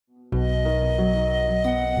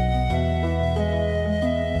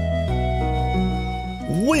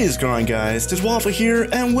What is going on, guys? TheWaffle here,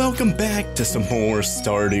 and welcome back to some more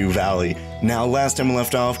Stardew Valley. Now, last time we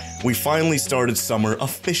left off, we finally started summer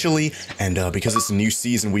officially, and because it's a new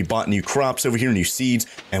season, we bought new crops over here, new seeds,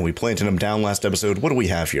 and we planted them down last episode. What do we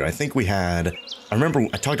have here? I think we had, I remember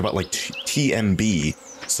I talked about like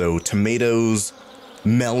TMB, so tomatoes,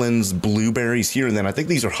 melons, blueberries here, and then I think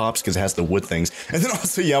these are hops because it has the wood things. And then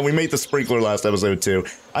also, yeah, we made the sprinkler last episode too.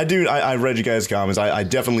 I read you guys' comments. I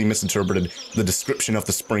definitely misinterpreted the description of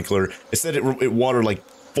the sprinkler. It said it watered like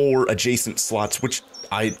 4 adjacent slots, which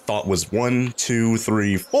I thought was 1, 2,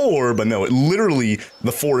 3, 4, but no, it literally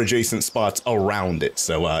the 4 adjacent spots around it.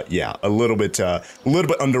 So yeah, a little bit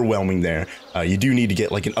underwhelming there. You do need to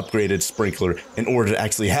get like an upgraded sprinkler in order to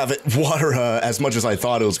actually have it water as much as I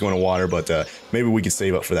thought it was going to water, but maybe we could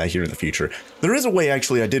save up for that here in the future. There is a way,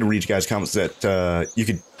 actually, I did read you guys' comments that you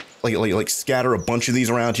could like scatter a bunch of these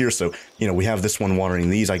around here. So, you know, we have this one watering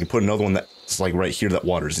these. I could put another one that's like right here that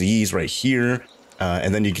waters these right here.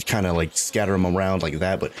 And then you could kind of like scatter them around like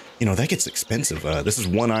that. But, you know, that gets expensive. This is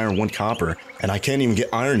 1 iron, 1 copper, and I can't even get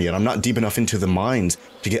iron yet. I'm not deep enough into the mines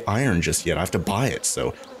to get iron just yet. I have to buy it.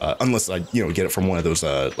 So unless I, you know, get it from one of those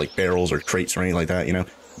like barrels or crates or anything like that, you know.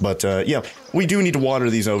 But yeah, we do need to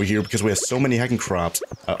water these over here because we have so many heckin' crops.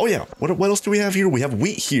 Oh yeah, what else do we have here? We have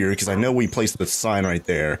wheat here because I know we placed the sign right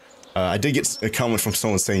there. I did get a comment from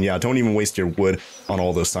someone saying, yeah, don't even waste your wood on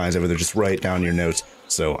all those signs over there. Just write down your notes.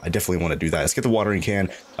 So I definitely want to do that. Let's get the watering can.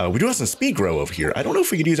 We do have some speed grow over here. I don't know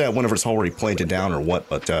if we could use that whenever it's already planted down or what,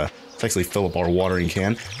 but let's actually fill up our watering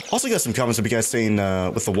can. Also got some comments of you guys saying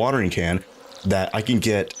with the watering can that I can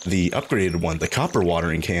get the upgraded one, the copper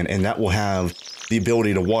watering can, and that will have the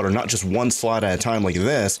ability to water not just 1 slot at a time like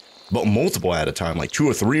this, but multiple at a time, like 2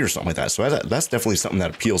 or 3 or something like that. So that's definitely something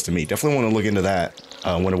that appeals to me. Definitely want to look into that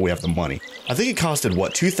whenever we have the money. I think it costed,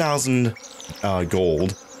 what, 2,000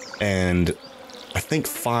 gold and I think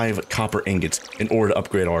 5 copper ingots in order to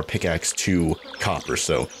upgrade our pickaxe to copper.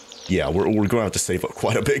 So yeah, we're going to have to save up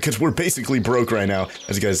quite a bit because we're basically broke right now.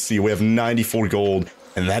 As you guys see, we have 94 gold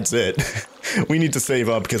and that's it. We need to save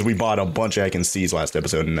up because we bought a bunch of heckin' seeds last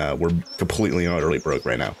episode and we're completely and utterly broke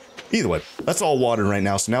right now. Either way, that's all watered right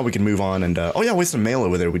now, so now we can move on and, oh yeah, we have some mail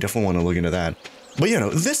over there. We definitely want to look into that. But, you know,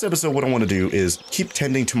 this episode, what I want to do is keep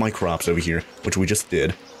tending to my crops over here, which we just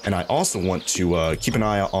did. And I also want to keep an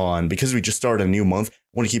eye on, because we just started a new month, I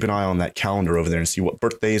want to keep an eye on that calendar over there and see what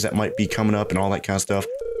birthdays that might be coming up and all that kind of stuff.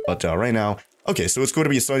 But right now, okay, so it's going to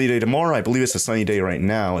be a sunny day tomorrow. I believe it's a sunny day right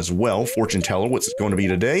now as well. Fortune teller, what's it going to be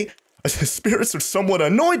today? Spirits are somewhat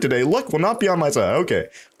annoyed today. Luck will not be on my side. Okay.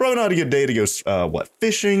 Probably not a good day to go, what,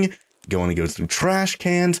 fishing? Going to go through trash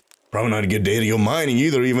cans. Probably not a good day to go mining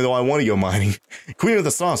either, even though I want to go mining. Queen of the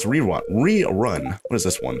Sauce, rerun. What is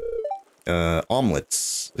this one?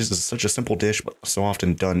 Omelets. This is such a simple dish, but so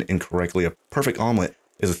often done incorrectly. A perfect omelet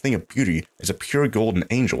is a thing of beauty, is a pure golden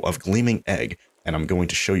angel of gleaming egg. And I'm going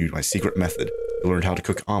to show you my secret method to learn how to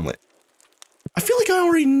cook omelet. I feel like I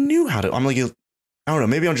already knew how to. I'm like, I don't know,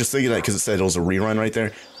 maybe I'm just thinking that because it said it was a rerun right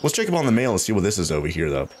there. Let's check up on the mail and see what this is over here,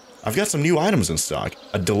 though. I've got some new items in stock.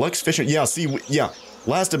 A deluxe fishing... Yeah, see, yeah.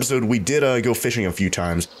 Last episode, we did go fishing a few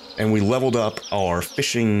times, and we leveled up our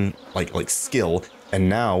fishing, like skill, and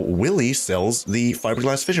now Willie sells the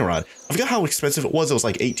fiberglass fishing rod. I forgot how expensive it was. It was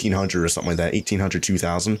like 1,800 or something like that. 1,800,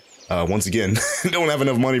 2,000. Once again, don't have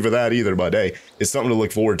enough money for that either, but hey, it's something to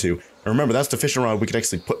look forward to. And remember, that's the fishing rod we could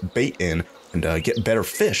actually put bait in and get better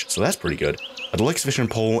fish, so that's pretty good. A deluxe fishing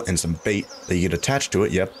pole and some bait that you get attached to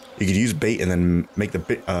it. Yep, you could use bait and then make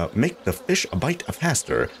the fish a bite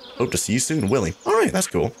faster. Hope to see you soon, Willie. All right, that's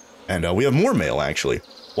cool. And we have more mail, actually.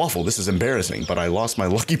 Waffle, this is embarrassing, but I lost my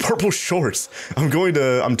lucky purple shorts.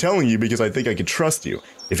 I'm telling you because I think I could trust you.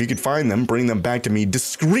 If you could find them, bring them back to me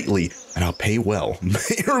discreetly, and I'll pay well.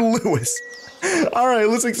 Mayor Lewis. All right,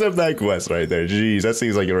 let's accept that quest right there. Jeez, that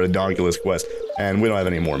seems like a ridiculous quest. And we don't have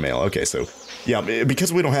any more mail. Okay, so, yeah,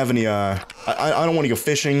 because we don't have any, I don't want to go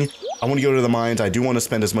fishing. I want to go to the mines. I do want to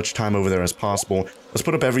spend as much time over there as possible. Let's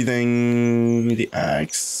put up everything. The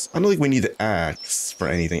axe. I don't think we need the axe for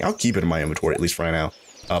anything. I'll keep it in my inventory, at least for right now.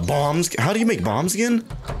 Bombs. How do you make bombs again?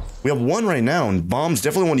 We have 1 right now, and bombs,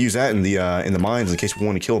 definitely want to use that in the mines in case we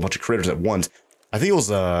want to kill a bunch of critters at once. I think it was,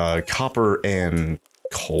 copper and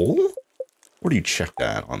coal? Where do you check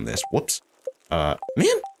that on this? Whoops. Man.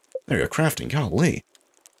 There you go, crafting. Golly.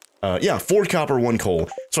 Yeah, 4 copper, 1 coal.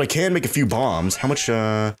 So I can make a few bombs. How much,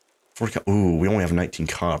 ooh, we only have 19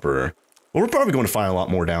 copper. Well, we're probably going to find a lot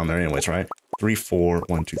more down there anyways, right? 3, 4,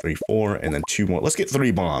 1, 2, 3, 4, and then 2 more. Let's get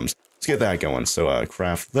 3 bombs. Let's get that going. So,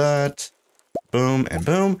 craft that. Boom and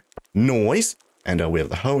boom. Noise. And we have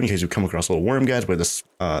the hoe in case we come across little worm guys. We have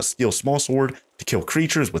the steel small sword to kill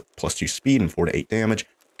creatures with +2 speed and 4 to 8 damage.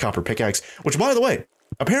 copper pickaxe, which, by the way,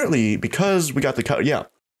 apparently, because we got the, yeah,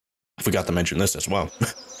 I forgot to mention this as well.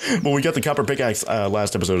 But we got the copper pickaxe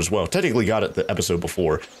last episode as well. Technically got it the episode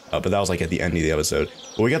before, but that was like at the end of the episode.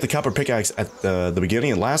 But we got the copper pickaxe at the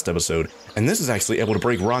beginning of last episode, and this is actually able to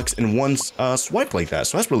break rocks in one swipe like that.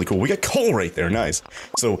 So that's really cool. We got coal right there, nice.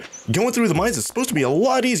 So going through the mines is supposed to be a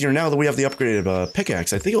lot easier now that we have the upgraded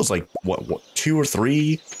pickaxe. I think it was like what 2 or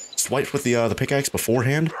 3 swipes with the pickaxe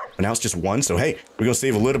beforehand, but now it's just 1. So hey, we're gonna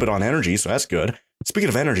save a little bit on energy, so that's good. Speaking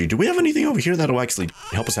of energy, do we have anything over here that'll actually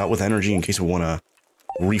help us out with energy in case we want to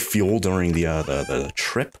refuel during the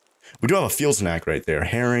trip? We do have a fuel snack right there.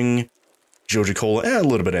 Herring, Joja Cola, a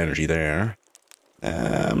little bit of energy there.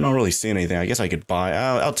 I'm not really seeing anything. I guess I could buy.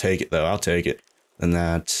 I'll take it though. I'll take it. And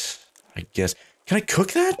that, I guess, can I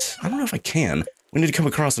cook that? I don't know if I can. We need to come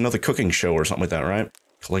across another cooking show or something like that, right?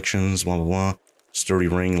 Collections, blah blah blah. Sturdy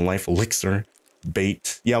ring, life elixir,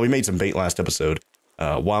 bait. Yeah, we made some bait last episode.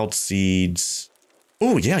 Wild seeds.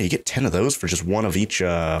 Oh yeah, you get 10 of those for just 1 of each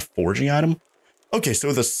foraging item. Okay,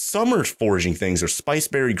 so the summer foraging things are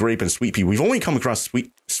spiceberry, grape, and sweet pea. We've only come across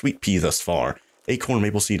sweet pea thus far. Acorn,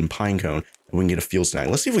 maple seed, and pine cone. And we can get a field snack.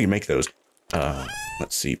 Let's see if we can make those.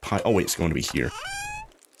 Let's see. Oh, wait, it's going to be here.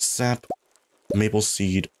 Sap, maple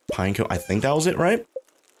seed, pine cone. I think that was it, right?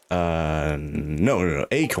 No.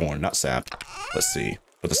 Acorn, not sap. Let's see.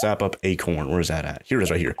 Put the sap up, acorn. Where is that at? Here it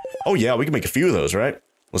is right here. Oh, yeah, we can make a few of those, right?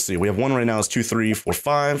 Let's see. We have 1 right now. It's 2, 3, 4,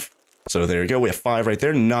 5. So there you go. We have 5 right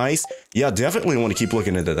there. Nice. Yeah, definitely want to keep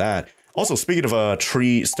looking into that. Also, speaking of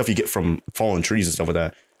tree stuff you get from fallen trees and stuff like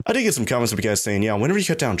that, I did get some comments of you guys saying, yeah, whenever you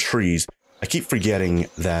cut down trees, I keep forgetting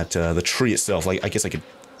that the tree itself, like, I guess I could,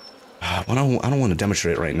 I don't want to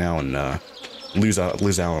demonstrate it right now and lose out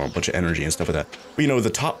on a bunch of energy and stuff like that. But, you know, the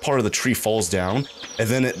top part of the tree falls down, and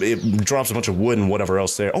then it drops a bunch of wood and whatever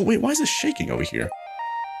else there. Oh, wait, why is this shaking over here?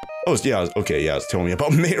 Oh, yeah, okay, yeah, it's telling me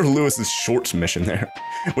about Mayor Lewis's shorts mission there.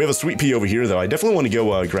 We have a sweet pea over here, though. I definitely want to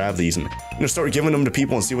go grab these and, you know, start giving them to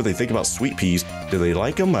people and see what they think about sweet peas. Do they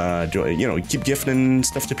like them? Do I, you know, keep gifting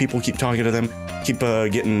stuff to people, keep talking to them, keep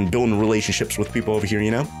building relationships with people over here,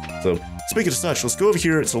 you know? So, speaking of such, let's go over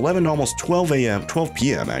here. It's 11, almost 12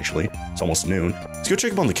 p.m., actually. It's almost noon. Let's go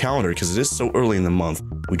check up on the calendar, because it is so early in the month.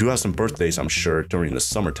 We do have some birthdays, I'm sure, during the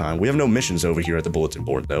summertime. We have no missions over here at the bulletin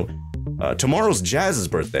board, though. Tomorrow's Jazz's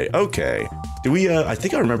birthday. Okay. Do we, I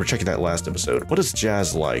think I remember checking that last episode. What is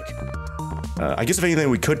Jazz like? I guess if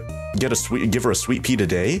anything, we could give her a sweet pea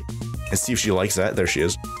today and see if she likes that. There she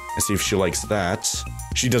is. And see if she likes that.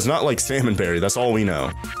 She does not like salmonberry. That's all we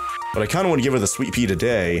know. But I kind of want to give her the sweet pea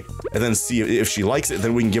today and then see if she likes it.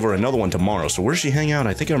 Then we can give her another one tomorrow. So where does she hang out?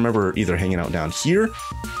 I think I remember either hanging out down here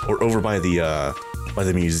or over by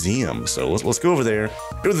the museum. So let's go over there.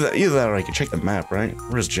 Either that or I can check the map, right?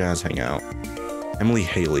 Where does Jazz hang out? Emily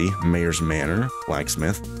Haley, Mayor's Manor,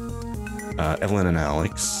 Blacksmith, Evelyn and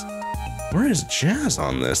Alex. Where is Jazz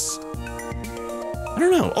on this? I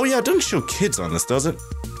don't know. Oh yeah, it doesn't show kids on this, does it?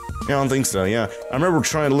 Yeah, I don't think so, yeah. I remember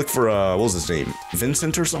trying to look for, what was his name?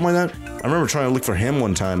 Vincent or something like that? I remember trying to look for him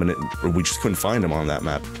one time and we just couldn't find him on that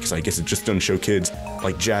map. Because I guess it just doesn't show kids.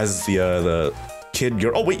 Like Jazz is the kid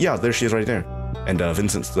girl. Oh wait, yeah, there she is right there. And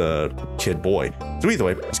Vincent's the kid boy. So either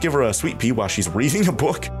way, let's give her a sweet pea while she's reading a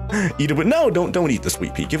book. Eat it with, no, don't eat the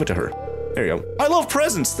sweet pea. Give it to her. There you go. I love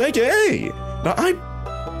presents. Thank you. Hey. Now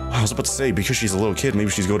I was about to say, because she's a little kid, maybe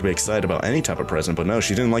she's going to be excited about any type of present, but no,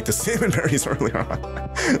 she didn't like the salmon berries earlier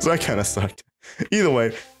on. So that kind of sucked. Either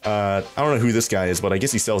way, I don't know who this guy is, but I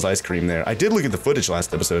guess he sells ice cream there. I did look at the footage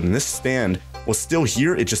last episode, and this stand was still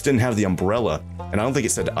here. It just didn't have the umbrella, and I don't think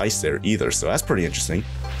it said ice there either, so that's pretty interesting.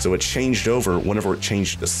 So it changed over whenever it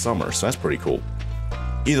changed to summer, so that's pretty cool.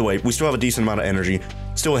 Either way, we still have a decent amount of energy,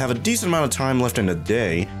 still have a decent amount of time left in the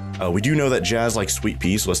day. We do know that Jazz likes sweet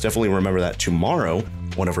peas, so let's definitely remember that tomorrow,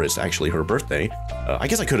 whenever it's actually her birthday. I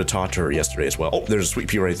guess I could have talked to her yesterday as well. Oh, there's a sweet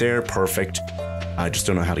pea right there. Perfect. I just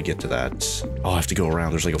don't know how to get to that. Oh, I have to go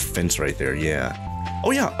around. There's like a fence right there. Yeah.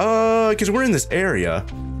 Oh, yeah. Because we're in this area.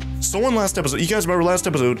 Someone last episode, you guys remember last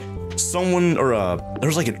episode, someone, or there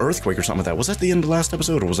was like an earthquake or something like that. Was that the end of last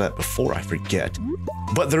episode or was that before? I forget.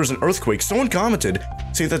 But there's an earthquake. Someone commented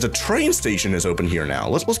saying that the train station is open here now.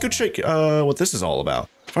 Let's go check what this is all about.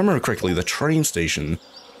 If I remember correctly, the train station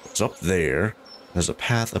is up there. There's a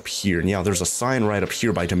path up here. And yeah, there's a sign right up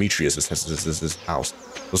here by Demetrius' his house.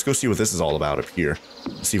 Let's go see what this is all about up here.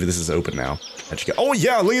 Let's see if this is open now. Oh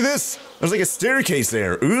yeah, look at this. There's like a staircase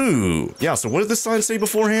there. Ooh. Yeah, so what did this sign say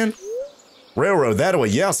beforehand? Railroad that way.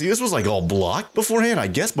 Yeah, see, this was like all blocked beforehand. I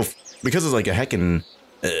guess because it's like a heckin'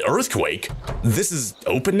 earthquake. This is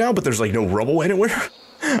open now, but there's like no rubble anywhere.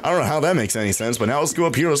 I don't know how that makes any sense, but now let's go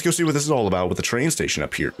up here. Let's go see what this is all about with the train station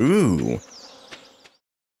up here. Ooh.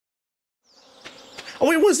 Oh,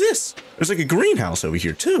 wait, what's this? There's like a greenhouse over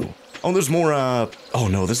here, too. Oh, there's more, oh,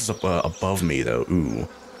 no, this is up above me, though. Ooh.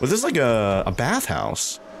 Well, this is like a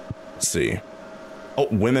bathhouse. Let's see. Oh,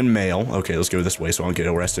 women, male. Okay, let's go this way so I don't get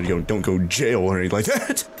arrested. Don't go jail or anything like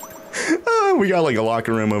that. We got like a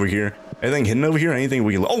locker room over here. Anything hidden over here? Anything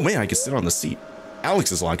we can... Oh, man, I can sit on the seat.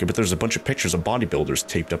 Alex's locker, but there's a bunch of pictures of bodybuilders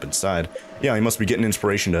taped up inside. Yeah, he must be getting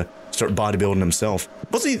inspiration to start bodybuilding himself.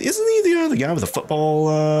 Isn't he the guy with the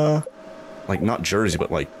football, like, not jersey,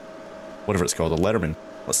 but like, whatever it's called, the Letterman.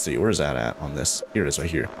 Let's see, where's that at on this? Here it is, right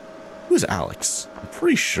here. Who's Alex? I'm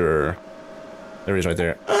pretty sure. There he is right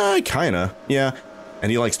there. Kinda, yeah.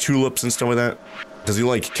 And he likes tulips and stuff like that. Does he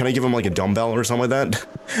like, can I give him like a dumbbell or something like that?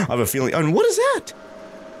 I have a feeling, and what is that?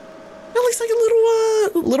 That looks like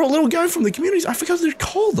a little guy from the community. I forgot what they're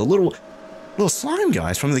called. The little slime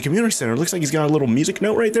guys from the community center. It looks like he's got a little music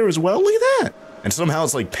note right there as well. Look at that. And somehow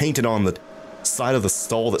it's like painted on the side of the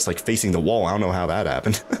stall that's like facing the wall. I don't know how that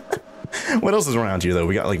happened. What else is around here though?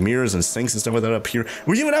 We got like mirrors and sinks and stuff like that up here.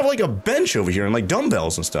 We even have like a bench over here and like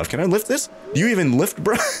dumbbells and stuff. Can I lift this? Do you even lift,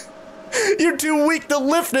 bro? You're too weak to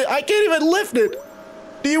lift it. I can't even lift it.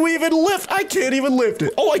 Do you even lift? I can't even lift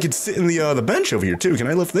it. Oh, I can sit in the bench over here too. Can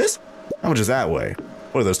I lift this? How much is that weigh?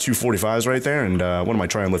 What are those, 245s right there? And what am I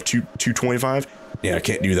trying to lift, 225? Yeah, I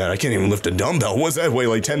can't do that. I can't even lift a dumbbell. What's that weigh,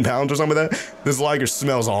 like 10 pounds or something like that? This lager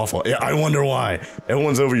smells awful. Yeah, I wonder why.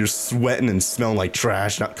 Everyone's over here sweating and smelling like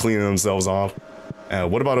trash, not cleaning themselves off.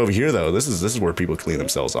 What about over here, though? This is where people clean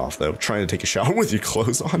themselves off, though. Trying to take a shower with your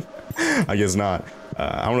clothes on? I guess not.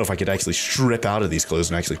 I don't know if I could actually strip out of these clothes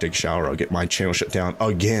and actually take a shower. I'll get my channel shut down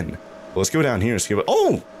again. Well, let's go down here and skip it.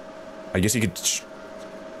 Oh! I guess you could...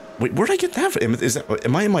 Wait, where'd I get that from?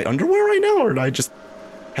 Am I in my underwear right now, or did I just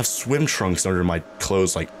have swim trunks under my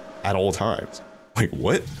clothes, like, at all times? Like,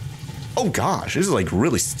 what? Oh, gosh, this is, like,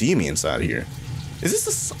 really steamy inside here. Is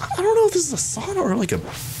this I don't know if this is a sauna or, like, a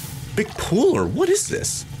big pool, or what is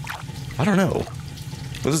this? I don't know.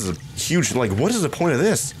 But this is a huge, like, what is the point of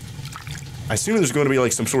this? I assume there's going to be,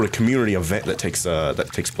 like, some sort of community event that takes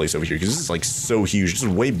place over here, because this is, like, so huge. This is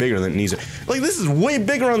way bigger than it needs to. Like, this is way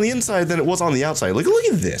bigger on the inside than it was on the outside. Like, look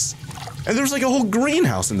at this. And there's, like, a whole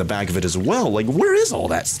greenhouse in the back of it as well. Like, where is all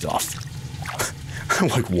that stuff? I'm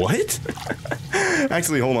like, what?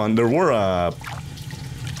 Actually, hold on. There were,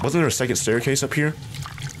 wasn't there a second staircase up here?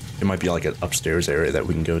 It might be, like, an upstairs area that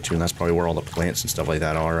we can go to, and that's probably where all the plants and stuff like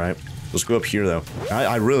that are, right? Let's go up here, though.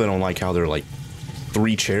 I really don't like how they're, like,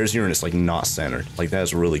 3 chairs here and it's like not centered. Like,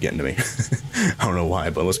 that's really getting to me. I don't know why,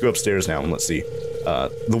 but let's go upstairs now and let's see.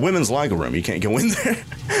 The women's locker room, you can't go in there.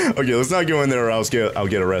 Okay, let's not go in there or I'll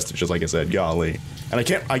get arrested, just like I said. Golly. And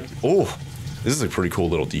oh, this is a pretty cool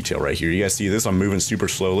little detail right here. You guys see this? I'm moving super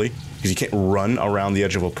slowly because you can't run around the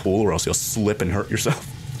edge of a pool or else you'll slip and hurt yourself.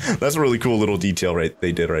 That's a really cool little detail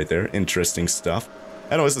they did right there. Interesting stuff.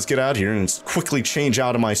 Anyways, let's get out here and quickly change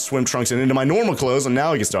out of my swim trunks and into my normal clothes, and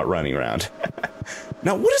now we can start running around.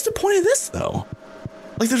 Now, what is the point of this, though?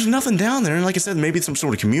 Like, there's nothing down there, and like I said, maybe it's some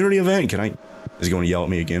sort of community event. Is he going to yell at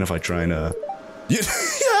me again if I try and, Yeah,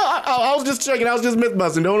 I was just checking. I was just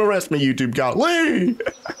myth-busting. Don't arrest me, YouTube golly.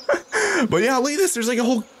 But yeah, look at this. There's like a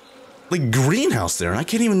whole, like, greenhouse there, and I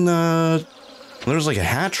can't even, there's like a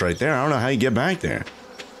hatch right there. I don't know how you get back there.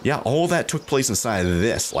 Yeah, all that took place inside of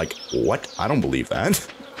this. Like, what? I don't believe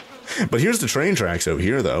that. But here's the train tracks over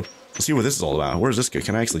here, though. Let's see what this is all about. Where's this go?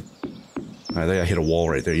 Can I actually... I think I hit a wall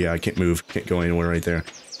right there. Yeah, I can't move. Can't go anywhere right there.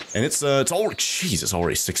 And it's already... Jeez, it's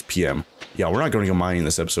already 6 p.m. Yeah, we're not going to go mining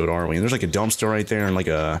this episode, are we? And there's like a dumpster right there and like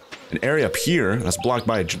an area up here that's blocked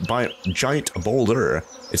by a giant boulder.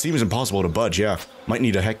 It seems impossible to budge, yeah. Might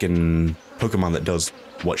need a heckin' Pokemon that does,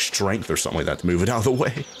 what, strength or something like that to move it out of the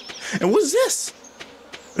way. And what is this?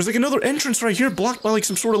 There's like another entrance right here blocked by like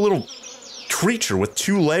some sort of little creature with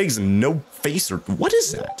 2 legs and no face or... What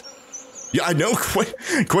is that? Yeah, I know.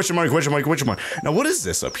 Question mark, question mark, question mark. Now, what is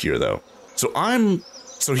this up here, though? So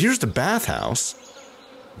here's the bathhouse.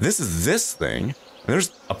 This is this thing. And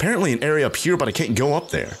there's apparently an area up here, but I can't go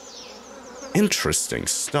up there. Interesting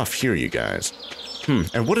stuff here, you guys.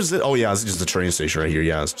 And what is it? Oh, yeah, it's just the train station right here.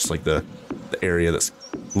 Yeah, it's just like the area that's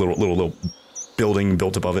little building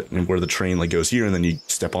built above it, and where the train like goes here, and then you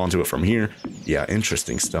step onto it from here. Yeah,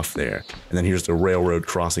 interesting stuff there. And then here's the railroad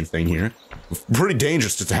crossing thing here. Pretty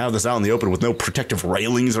dangerous just to have this out in the open with no protective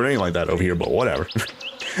railings or anything like that over here, but whatever.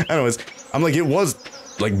 Anyways, I'm like, it was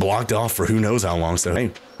like blocked off for who knows how long, so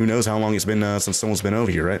hey, who knows how long it's been since someone's been over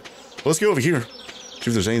here, right? Well, let's go over here, see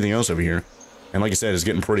if there's anything else over here. And like I said, it's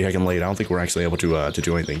getting pretty heckin' late. I don't think we're actually able to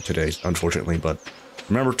do anything today, unfortunately, but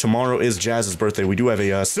remember, tomorrow is Jazz's birthday. We do have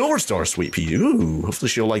a Silver Star Sweet Pea. Ooh, hopefully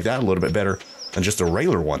she'll like that a little bit better than just a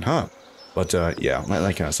regular one, huh? But, yeah,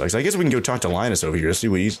 that kind of sucks. I guess we can go talk to Linus over here, see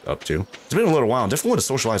what he's up to. It's been a little while. Definitely want to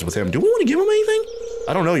socialize with him. Do we want to give him anything?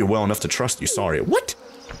 I don't know you well enough to trust you. Sorry. What?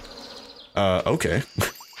 Okay.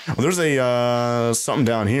 Well, there's a, something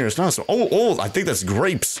down here. It's not so... Oh, I think that's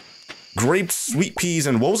grapes. Grapes, sweet peas,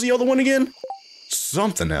 and what was the other one again?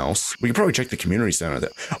 Something else. We could probably check the community center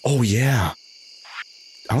there. Oh, yeah.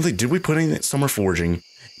 I don't think... Did we put anything... Summer foraging.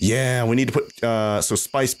 Yeah, we need to put... So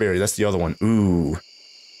spiceberry, that's the other one. Ooh.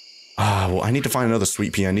 Well, I need to find another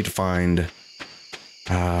sweet pea. I need to find...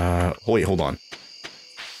 wait, hold on.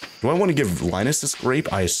 Do I want to give Linus this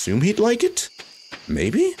grape? I assume he'd like it?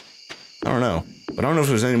 Maybe? I don't know. But I don't know if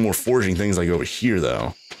there's any more foraging things like over here,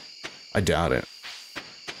 though. I doubt it.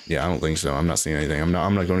 Yeah, I don't think so. I'm not seeing anything. I'm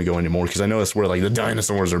not going to go anymore, because I know that's where, like, the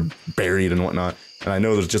dinosaurs are buried and whatnot. And I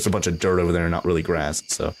know there's just a bunch of dirt over there and not really grass,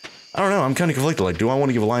 so... I don't know, I'm kind of conflicted. Like, do I want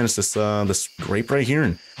to give Linus this, this grape right here?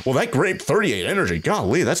 And, well, that grape, 38 energy.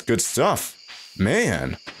 Golly, that's good stuff.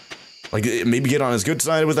 Man. Like, maybe get on his good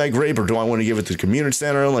side with that grape, or do I want to give it to the community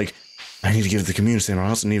center? Like, I need to give it to the community center. I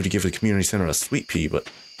also need to give the community center a sweet pea, but...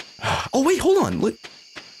 Oh, wait, hold on. Look.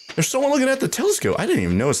 There's someone looking at the telescope. I didn't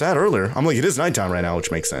even notice that earlier. I'm like, it is nighttime right now,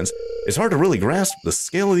 which makes sense. It's hard to really grasp the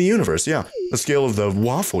scale of the universe. Yeah, the scale of the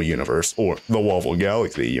Waffle universe, or the Waffle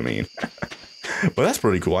Galaxy, you mean. But that's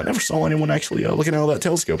pretty cool. I never saw anyone actually looking out of that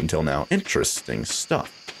telescope until now. Interesting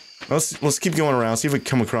stuff. Let's keep going around, see if we can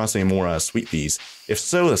come across any more sweet peas. If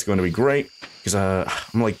so, that's going to be great, because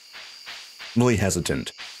I'm like really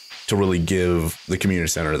hesitant to really give the community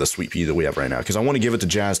center the sweet pea that we have right now, because I want to give it to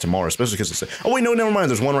Jazz tomorrow, especially because it's... Oh wait, no, never mind.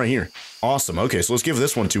 There's one right here. Awesome. Okay, so let's give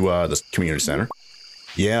this one to the community center.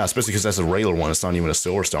 Yeah, especially because that's a regular one. It's not even a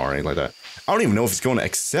silver star or anything like that. I don't even know if it's going to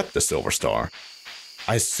accept the silver star.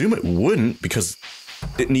 I assume it wouldn't, because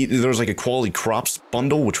there's like a quality crops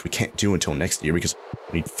bundle, which we can't do until next year because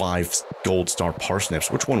we need 5 gold star parsnips.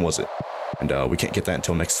 Which one was it? And we can't get that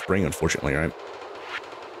until next spring, unfortunately, right?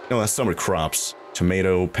 No, that's summer crops.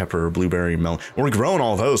 Tomato, pepper, blueberry, melon. We're growing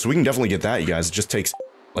all those, so we can definitely get that, you guys. It just takes,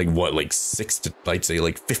 like, what, like 6 to, I'd say,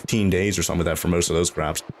 like 15 days or something like that for most of those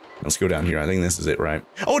crops. Let's go down here. I think this is it, right?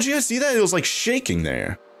 Oh, did you guys see that? It was, like, shaking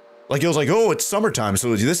there. Like, it was like, oh, it's summertime,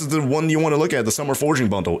 so this is the one you want to look at, the summer foraging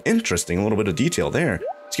bundle. Interesting, a little bit of detail there.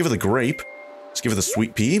 Let's give it the grape. Let's give it the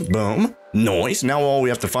sweet pea. Boom. Nice. Now all we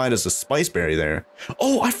have to find is the spiceberry there.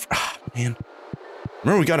 Oh, man.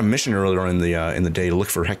 Remember we got a mission earlier in the day to look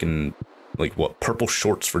for heckin', like, what, purple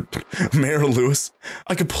shorts for Mayor Lewis?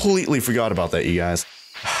 I completely forgot about that, you guys.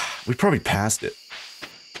 We probably passed it.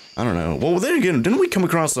 I don't know. Well, then again, didn't we come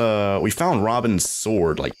across, we found Robin's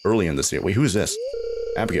sword, like, early in this year. Wait, who's this?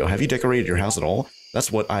 Abigail, have you decorated your house at all?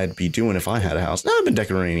 That's what I'd be doing if I had a house. No, I've been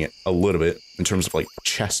decorating it a little bit in terms of, like,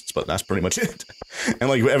 chests, but that's pretty much it. And,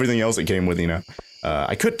 like, everything else that came with, you know.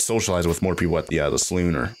 I could socialize with more people at the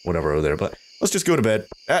saloon or whatever over there, but let's just go to bed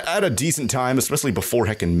at a decent time, especially before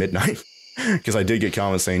heckin' midnight. Because I did get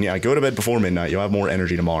comments saying, yeah, go to bed before midnight. You'll have more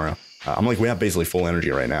energy tomorrow. I'm like, we have basically full energy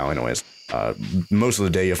right now anyways. Most of the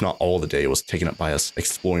day, if not all the day, was taken up by us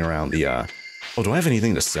exploring around the, Oh, do I have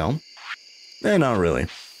anything to sell? Eh, not really.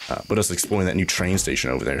 But us exploring that new train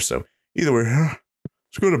station over there, so either way,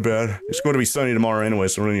 let's go to bed. It's going to be sunny tomorrow anyway,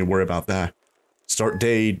 so we don't need to worry about that. Start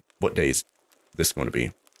day... What day is this going to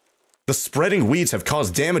be? The spreading weeds have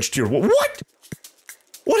caused damage to your... What?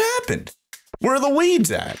 What happened? Where are the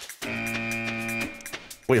weeds at?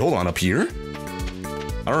 Wait, hold on, up here?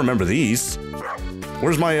 I don't remember these.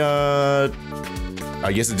 Where's my,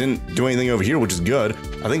 I guess it didn't do anything over here, which is good.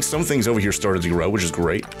 I think some things over here started to grow, which is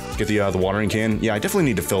great. Get the watering can. Yeah, I definitely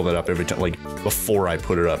need to fill that up every time, like, before I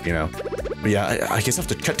put it up, you know? But yeah, I guess I have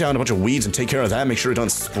to cut down a bunch of weeds and take care of that, make sure it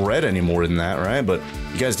doesn't spread any more than that, right? But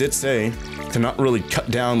you guys did say to not really cut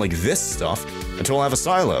down, like, this stuff until I have a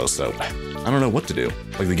silo, so I don't know what to do.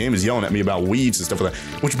 Like, the game is yelling at me about weeds and stuff like that,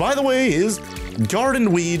 which, by the way, is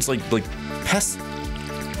garden weeds, like pests,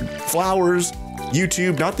 flowers,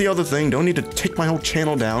 YouTube, not the other thing. Don't need to take my whole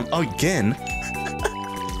channel down again.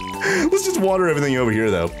 Let's just water everything over here,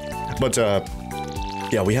 though. But,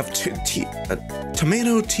 yeah, we have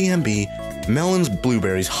tomato, TMB, melons,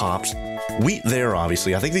 blueberries, hops, wheat there,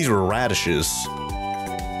 obviously. I think these were radishes.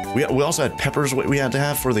 We also had peppers, what we had to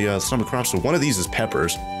have for the summer crops. So one of these is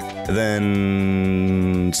peppers. And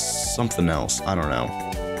then something else. I don't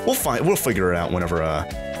know. We'll figure it out whenever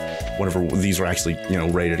these are actually, you know,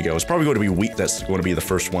 ready to go. It's probably going to be wheat that's going to be the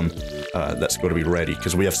first one that's going to be ready,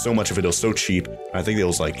 because we have so much of it. It was so cheap. I think it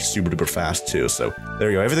was like super duper fast too. So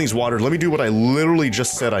there you go. Everything's watered. Let me do what I literally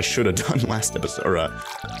just said I should have done last episode, or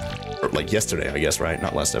like yesterday, I guess, right?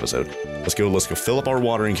 Not last episode. Let's go fill up our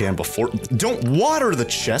watering can before. Don't water the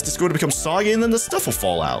chest. It's going to become soggy and then the stuff will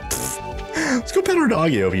fall out. Pfft. Let's go pet our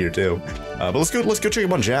doggy over here too. But let's go check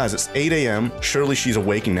up on Jazz. It's 8 a.m. Surely she's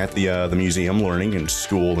awaking at the museum, learning and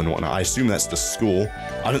school and whatnot. I assume that's the school.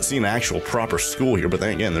 I haven't seen an actual proper school here, but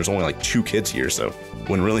then again, there's only like 2 kids here, so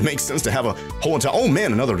wouldn't really make sense to have a whole entire. Oh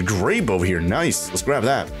man, another grape over here. Nice. Let's grab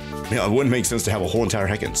that. Yeah, it wouldn't make sense to have a whole entire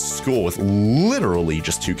heckin' school with literally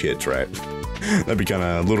just 2 kids, right? That'd be kind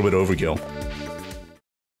of a little bit overkill.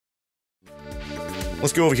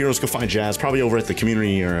 Let's go over here. Let's go find Jazz. Probably over at the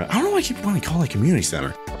community, or I don't know why I keep wanting to call it community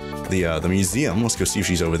center. The museum. Let's go see if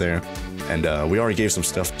she's over there. And we already gave some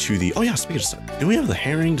stuff to the. Oh yeah, speaking of stuff, do we have the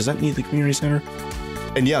herring? Does that need the community center?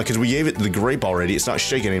 And yeah, because we gave it the grape already. It's not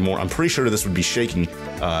shaking anymore. I'm pretty sure this would be shaking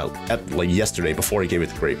like yesterday before I gave it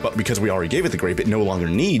the grape. But because we already gave it the grape, it no longer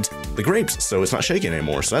needs the grapes, so it's not shaking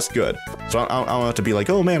anymore. So that's good. So I don't have to be like,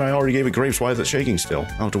 oh man, I already gave it grapes. Why is it shaking still? I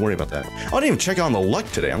don't have to worry about that. I didn't even check on the luck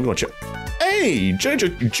today. I'm going to check. Hey, Joja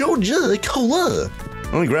Corporation.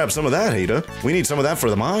 Let me grab some of that, Ada. We need some of that for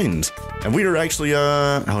the mines. And we are actually,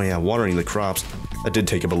 oh yeah, watering the crops. That did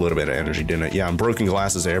take up a little bit of energy, didn't it? Yeah, and broken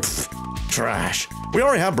glasses there. Pfft, trash. We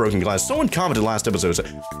already have broken glass. Someone commented last episode,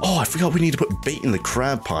 said, oh, I forgot we need to put bait in the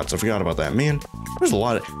crab pots. I forgot about that. Man, there's a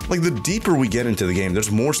lot of, like, the deeper we get into the game,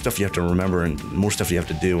 there's more stuff you have to remember and more stuff you have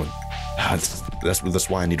to do. And that's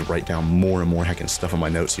why I need to write down more and more heckin' stuff on my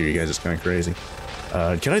notes here, you guys. It's kind of crazy.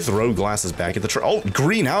 Can I throw glasses back at the tree? Oh,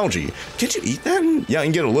 green algae. Can't you eat that? Yeah, I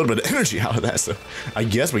can get a little bit of energy out of that. So I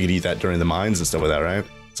guess we could eat that during the mines and stuff like that, right?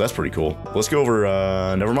 So that's pretty cool. Let's go over,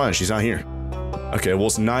 never mind, she's not here. Okay, well,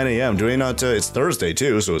 it's 9 a.m. Do we not, it's Thursday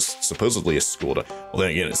too, so it's supposedly a school day. Well,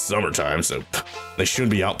 then again, it's summertime, so they should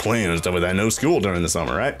be out playing and stuff like that. No school during the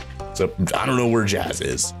summer, right? So I don't know where Jazz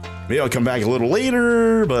is. Maybe I'll come back a little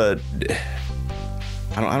later, but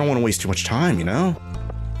I don't want to waste too much time, you know?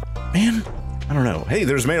 Man. I don't know. Hey,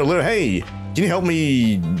 there's Mayor Little. Hey, can you help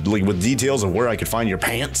me like with details of where I could find your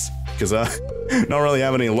pants? Because not really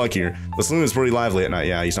having any luck here. The saloon is pretty lively at night.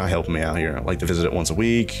 Yeah, he's not helping me out here. I like to visit it once a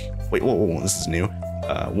week. Wait, whoa, this is new.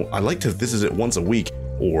 I like to visit it once a week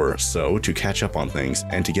or so to catch up on things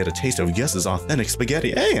and to get a taste of Gus's authentic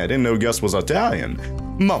spaghetti. Hey, I didn't know Gus was Italian.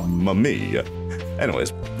 Mamma mia.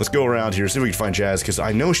 Anyways, let's go around here, see if we can find Jazz, because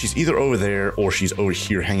I know she's either over there or she's over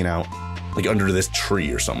here hanging out. Like under this tree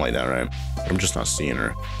or something like that, right? I'm just not seeing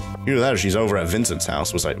her. Either that or she's over at Vincent's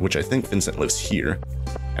house, which I think Vincent lives here.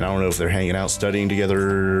 And I don't know if they're hanging out, studying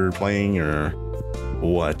together, playing, or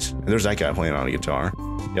what. And there's that guy playing on a guitar.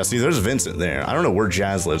 Yeah, see, there's Vincent there. I don't know where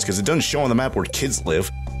Jazz lives, because it doesn't show on the map where kids live.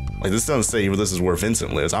 Like, this doesn't say this is where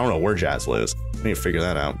Vincent lives. I don't know where Jazz lives. I need to figure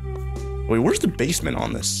that out. Wait, where's the basement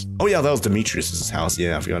on this? Oh yeah, that was Demetrius's house.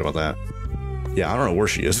 Yeah, I forgot about that. Yeah, I don't know where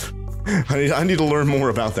she is. I need to learn more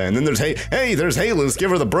about that. And then there's hey, there's Haley. Let's give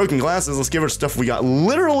her the broken glasses. Let's give her stuff we got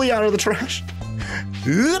literally out of the trash.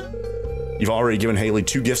 You've already given Haley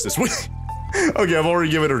 2 gifts this week. Okay, I've already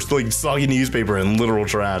given her like soggy newspaper and literal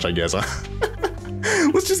trash, I guess.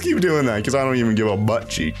 Let's just keep doing that, because I don't even give a butt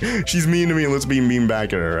cheek. She's mean to me, and let's be mean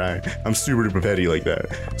back at her, right? I'm super duper petty like that.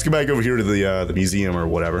 Let's go back over here to the museum or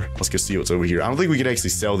whatever. Let's go see what's over here. I don't think we could actually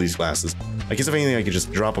sell these glasses. I guess if anything, I could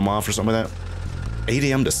just drop them off or something like that. 8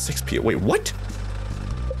 a.m. to 6 p.m. Wait, what?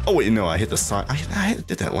 Oh, wait, no, I hit the sign. I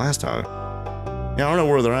did that last time. Yeah, I don't know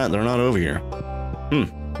where they're at. They're not over here.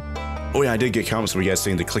 Oh, yeah, I did get comments from you guys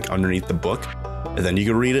saying to click underneath the book, and then you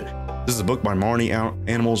can read it. This is a book by Marnie.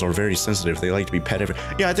 Animals are very sensitive. They like to be pet every.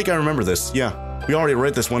 Yeah, I think I remember this. Yeah, we already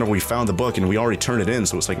read this whenever we found the book, and we already turned it in,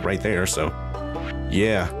 so it's like right there, so.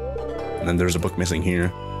 Yeah. And then there's a book missing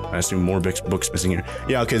here. I assume more books missing here.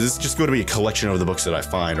 Yeah, okay, this is just going to be a collection of the books that I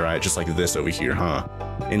find, right? Just like this over here, huh?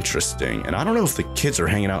 Interesting. And I don't know if the kids are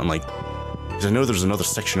hanging out in like, because I know there's another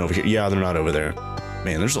section over here. Yeah, they're not over there.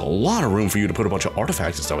 Man, there's a lot of room for you to put a bunch of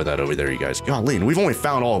artifacts and stuff like that over there, you guys. Golly, and we've only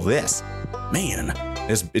found all of this. Man,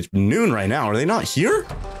 it's noon right now. Are they not here?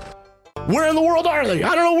 Where in the world are they?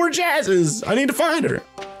 I don't know where Jazz is. I need to find her.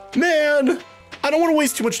 Man, I don't want to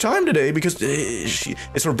waste too much time today because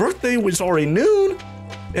it's her birthday. It's already noon.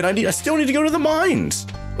 And I still need to go to the mines.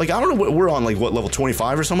 Like, I don't know what we're on, like, what, level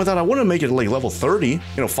 25 or something like that? I want to make it, like, level 30. You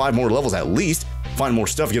know, 5 more levels at least. Find more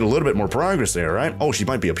stuff, get a little bit more progress there, right? Oh, she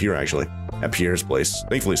might be up here, actually. At Pierre's place.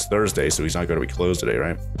 Thankfully, it's Thursday, so he's not going to be closed today,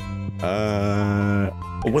 right?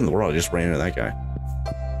 What in the world? I just ran into that guy.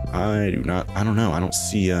 I don't know. I don't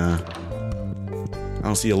see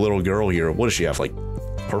a little girl here. What does she have, like,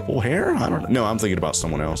 purple hair? I don't know. No, I'm thinking about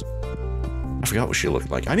someone else. I forgot what she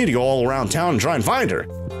looked like. I need to go all around town and try and find her.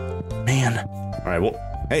 Man. All right, well,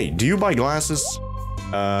 hey, do you buy glasses?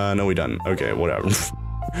 No, we don't. Okay, whatever.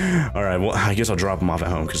 All right, well, I guess I'll drop them off at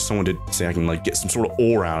home because someone did say I can, like, get some sort of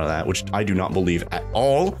ore out of that, which I do not believe at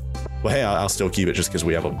all. But hey, I'll still keep it just because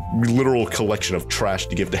we have a literal collection of trash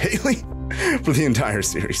to give to Haley for the entire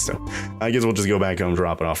series. So I guess we'll just go back home,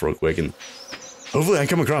 drop it off real quick, and hopefully I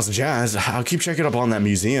come across Jazz. I'll keep checking up on that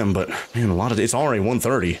museum, but man, it's already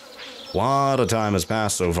 1:30. A lot of time has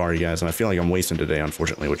passed so far, you guys, and I feel like I'm wasting today,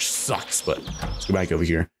 unfortunately, which sucks. But let's go back over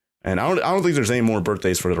here. And I don't think there's any more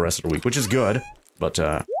birthdays for the rest of the week, which is good. But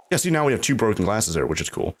yeah, see, now we have 2 broken glasses there, which is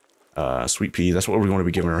cool. Sweet pea, that's what we want to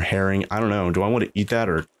be giving her. Herring, I don't know. Do I want to eat that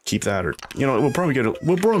or keep that, or you know, we'll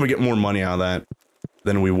probably get more money out of that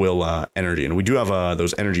than we will energy. And we do have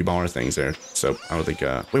those energy bar things there. So I don't think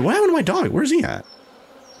wait, what happened to my dog? Where's he at?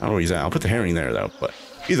 I don't know where he's at. I'll put the herring there though. But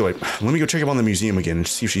either way, let me go check up on the museum again and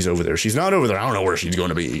see if she's over there. She's not over there. I don't know where she's going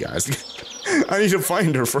to be, you guys. I need to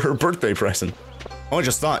find her for her birthday present. Oh, I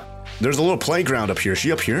just thought there's a little playground up here. Is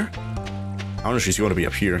she up here? I don't know if she's going to be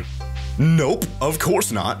up here. Nope, of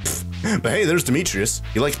course not. But hey, there's Demetrius.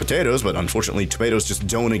 He likes potatoes, but unfortunately, tomatoes just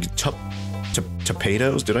don't.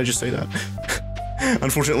 Potatoes? Did I just say that?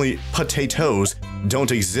 Unfortunately, potatoes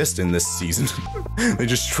don't exist in this season. They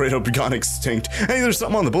just straight up gone extinct. Hey, there's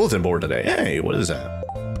something on the bulletin board today. Hey, what is that?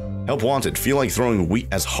 Help wanted. Feel like throwing wheat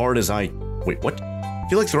as hard as I. Wait, what?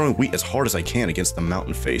 Feel like throwing wheat as hard as I can against the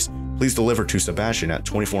mountain face. Please deliver to Sebastian at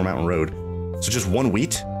 24 Mountain Road. So just 1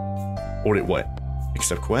 wheat? Or what?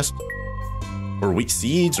 Accept quest? Or wheat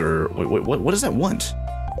seeds? Or what does that want?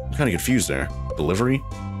 I'm kind of confused there. Delivery?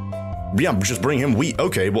 Yeah, just bring him wheat.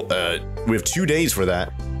 Okay, well, we have 2 days for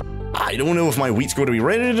that. I don't know if my wheat's going to be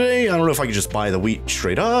ready today. I don't know if I could just buy the wheat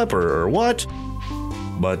straight up or what.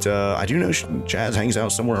 But I do know Jazz hangs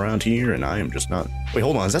out somewhere around here, and I am just not. Wait,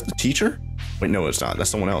 hold on. Is that the teacher? Wait, no, it's not. That's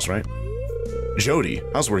someone else, right? Jody,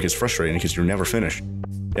 housework is frustrating because you're never finished.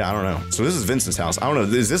 Yeah, I don't know. So this is Vincent's house. I don't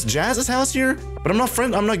know. Is this Jazz's house here? But I'm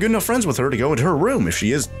not good enough friends with her to go into her room if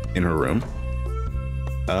she is in her room.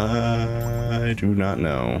 I do not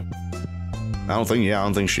know. I don't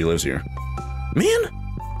think she lives here. Man,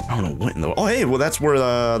 I don't know what in the. Oh, hey, well that's where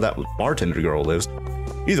that bartender girl lives.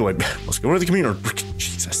 Either way, let's go to the community.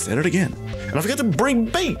 Jeez, I said it again. And I forgot to bring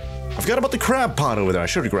bait. I forgot about the crab pot over there. I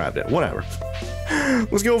should have grabbed it. Whatever.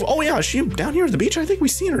 Let's go. Oh yeah, is she down here at the beach? I think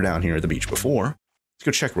we've seen her down here at the beach before. Let's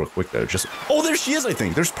go check real quick though. Oh, there she is. I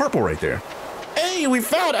think there's purple right there. Hey, we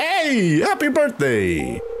found. Hey, happy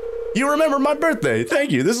birthday! You remember my birthday?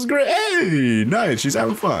 Thank you. This is great. Hey, nice. She's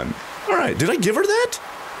having fun. All right. Did I give her that?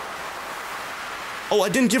 Oh, I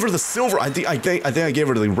didn't give her the silver. I think I gave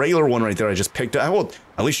her the regular one right there. I just picked up. Well,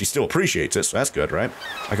 at least she still appreciates it, so that's good, right?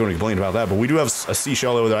 I couldn't complain about that. But we do have a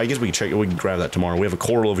seashell over there. I guess we can check it. We can grab that tomorrow. We have a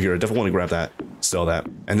coral over here. I definitely want to grab that. Sell that.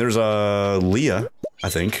 And there's a Leah, I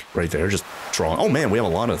think, right there, just drawing. Oh man, we have a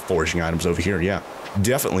lot of foraging items over here. Yeah,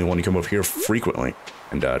 definitely want to come over here frequently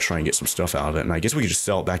and try and get some stuff out of it. And I guess we could just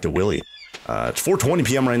sell it back to Willie. It's 4:20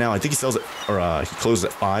 p.m. right now. I think he sells it, or he closes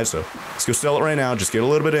at 5. So let's go sell it right now. Just get a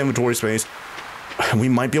little bit of inventory space. We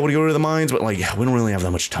might be able to go to the mines, but like, we don't really have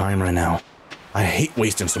that much time right now. I hate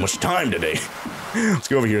wasting so much time today. Let's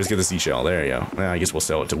go over here. Let's get the seashell. There you go. I guess we'll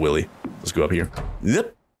sell it to Willie. Let's go up here.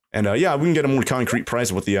 Yep. And yeah, we can get a more concrete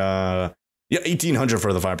price with the yeah, 1,800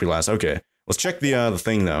 for the fiberglass. Okay. Let's check the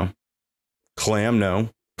thing though. Clam, no.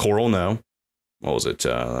 Coral, no. What was it?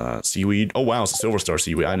 Seaweed. Oh wow, it's a silver star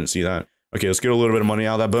seaweed. I didn't see that. Okay, let's get a little bit of money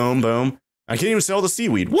out of that. Boom, boom. I can't even sell the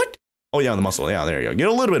seaweed. What? Oh yeah, the mussel. Yeah, there you go. Get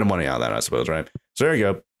a little bit of money out of that, I suppose, right? So there you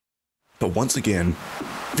go. But once again,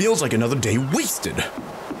 feels like another day wasted.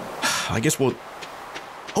 I guess we'll.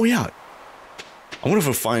 Oh yeah. I wonder if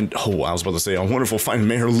we'll find. Oh, I was about to say. I wonder if we'll find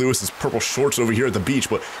Mayor Lewis's purple shorts over here at the beach.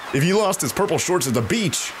 But if he lost his purple shorts at the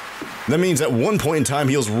beach, that means at one point in time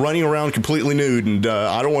he was running around completely nude, and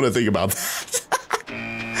I don't want to think about that.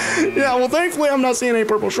 Yeah, well, thankfully I'm not seeing any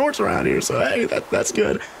purple shorts around here, so hey, that's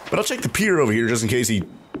good. But I'll check the pier over here just in case he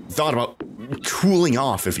thought about cooling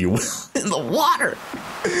off, if you will, in the water.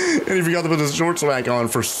 And he forgot to put his shorts back on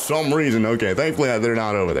for some reason. Okay, thankfully they're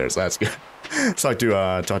not over there, so that's good. Let's talk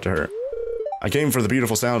to her. I came for the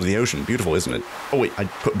beautiful sound of the ocean. Beautiful, isn't it? Oh wait, I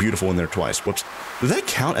put beautiful in there twice. Whoops. Did that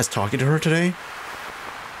count as talking to her today?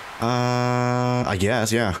 I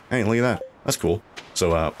guess, yeah. Hey, look at that. That's cool.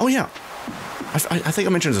 So, oh yeah. I think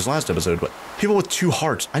I mentioned this last episode, but people with 2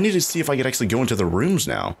 hearts. I need to see if I could actually go into the rooms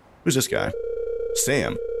now. Who's this guy?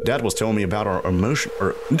 Sam. Dad was telling me about our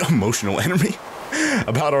emotional enemy.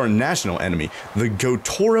 About our national enemy, the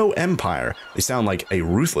Gotoro Empire. They sound like a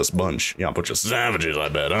ruthless bunch. Yeah, a bunch of savages, I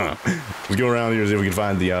bet, huh? Let's go around here and see if we can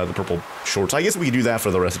find the purple shorts. I guess we can do that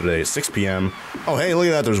for the rest of the day. It's 6 p.m. Oh, hey, look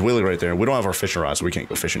at that. There's Willie right there. We don't have our fishing rod, so we can't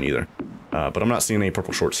go fishing either. But I'm not seeing any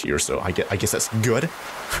purple shorts here, so I guess that's good.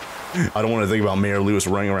 I don't want to think about Mayor Lewis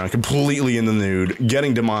running around completely in the nude,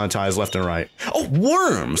 getting demonetized left and right. Oh,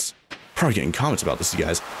 worms! Probably getting comments about this, you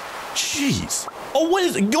guys. Jeez. Oh, what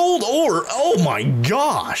is it? Gold ore? Oh my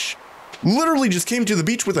gosh. Literally just came to the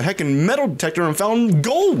beach with a heckin' metal detector and found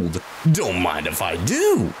gold. Don't mind if I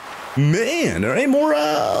do. Man, there ain't more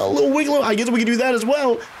little wiggle. I guess we can do that as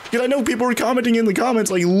well. Because I know people are commenting in the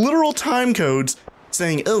comments like literal time codes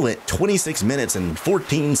saying, oh, at 26 minutes and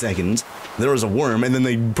 14 seconds, there was a worm. And then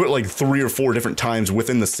they put like 3 or 4 different times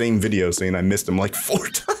within the same video saying I missed him like 4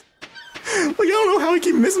 times. Like, I don't know how I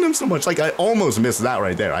keep missing him so much. Like, I almost missed that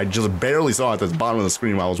right there. I just barely saw it at the bottom of the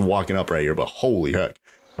screen while I was walking up right here, but holy heck.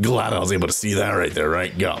 Glad I was able to see that right there,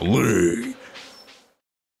 right? Golly.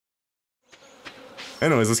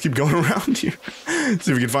 Anyways, let's keep going around here. See if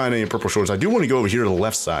we can find any purple shorts. I do want to go over here to the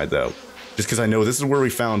left side, though. Just because I know this is where we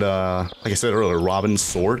found, like I said earlier, Robin's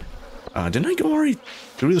sword. Didn't I go already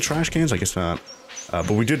through the trash cans? I guess not.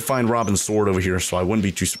 But we did find Robin's sword over here, so I wouldn't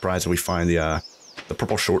be too surprised if we find the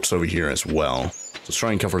purple shorts over here as well. So let's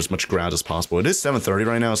try and cover as much ground as possible. It is 7:30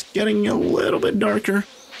 right now. It's getting a little bit darker.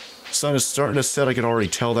 Sun is starting to set. I can already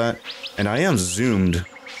tell that. And I am zoomed.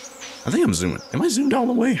 I think I'm zooming. Am I zoomed all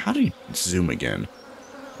the way? How do you zoom again?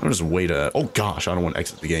 I'll just wait a... Oh gosh, I don't want to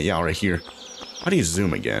exit the game. Yeah, right here. How do you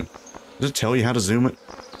zoom again? Does it tell you how to zoom it?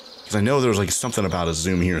 Because I know there's like something about a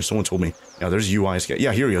zoom here. Someone told me. Yeah, there's UI.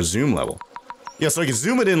 Yeah, here we go. Zoom level. Yeah, so I can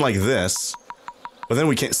zoom it in like this. But then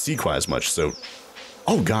we can't see quite as much, so...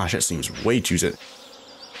 Oh gosh, that seems way too...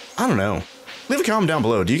 I don't know. Leave a comment down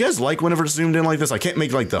below. Do you guys like whenever it's zoomed in like this? I can't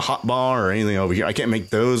make like the hot bar or anything over here. I can't make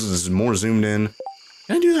those. This is more zoomed in.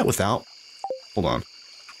 Can I do that without? Hold on.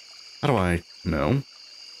 How do I... No.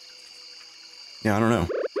 Yeah, I don't know.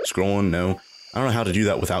 Scrolling, no. I don't know how to do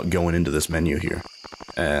that without going into this menu here.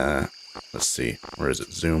 Let's see. Where is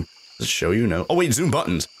it? Zoom. Does it show you? No. Oh, wait, zoom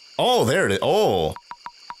buttons. Oh, there it is. Oh.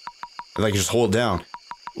 I can just hold it down.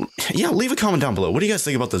 Yeah, leave a comment down below. What do you guys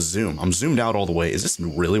think about the zoom? I'm zoomed out all the way. Is this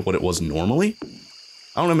really what it was normally?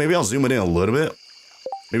 I don't know. Maybe I'll zoom it in a little bit.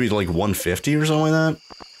 Maybe like 150 or something like that.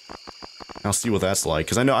 I'll see what that's like.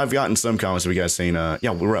 Because I know I've gotten some comments of you guys saying,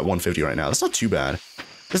 yeah, we're at 150 right now. That's not too bad.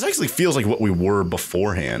 This actually feels like what we were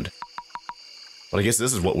beforehand. But I guess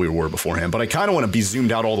this is what we were beforehand. But I kind of want to be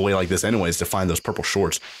zoomed out all the way like this anyways to find those purple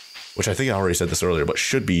shorts. Which I think I already said this earlier, but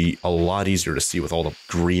should be a lot easier to see with all the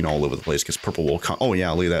green all over the place. Because purple will come... Oh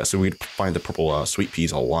yeah, look at that. So we'd find the purple sweet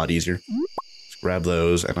peas a lot easier. Let's grab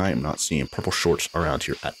those. And I am not seeing purple shorts around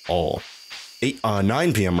here at all.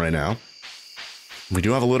 9 p.m. right now. We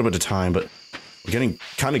do have a little bit of time, but we're getting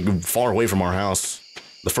kind of far away from our house.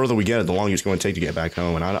 The further we get it, the longer it's going to take to get back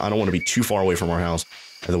home. And I don't want to be too far away from our house.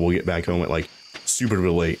 And then we'll get back home at like super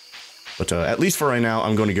late. But at least for right now,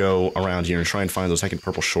 I'm going to go around here and try and find those heckin'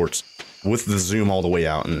 purple shorts with the zoom all the way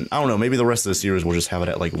out. And I don't know, maybe the rest of the series we'll just have it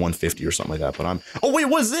at like 150 or something like that. But I'm... Oh, wait,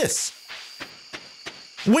 what is this?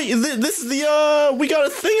 Wait, this is the, we got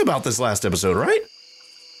a thing about this last episode, right?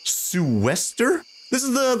 Suester? This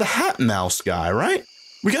is the hat mouse guy, right?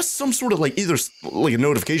 We got some sort of like either like a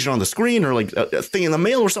notification on the screen or like a thing in the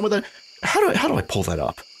mail or something like that. How do I pull that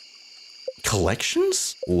up?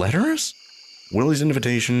 Collections? Letters? Willie's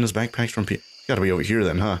invitations, backpacks from P... Gotta be over here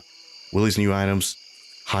then, huh? Willie's new items.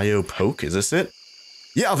 Hi-yo Poke, is this it?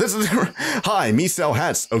 Yeah, this is... Hi, me sell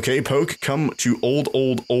hats. Okay, Poke, come to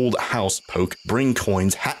old house, Poke. Bring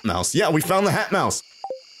coins, hat mouse. Yeah, we found the hat mouse.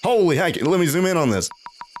 Holy heck, let me zoom in on this.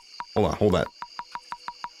 Hold on, hold that.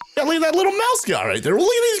 Yeah, look at that little mouse guy right there. Look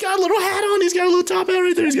at he's got a little hat on. He's got a little top hat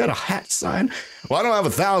right there. He's got a hat sign. Well, I don't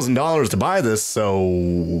have $1,000 to buy this,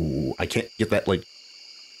 so I can't get that, like,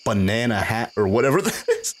 banana hat or whatever that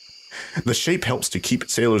is. The shape helps to keep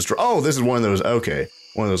sailors dry. Oh, this is one of those, okay.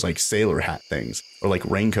 One of those, like, sailor hat things. Or, like,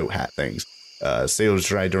 raincoat hat things. Sailors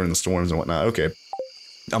dry during the storms and whatnot. Okay.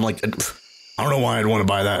 I'm like, I don't know why I'd want to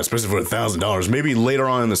buy that, especially for $1,000. Maybe later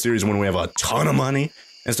on in the series when we have a ton of money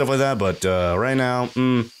and stuff like that. But right now,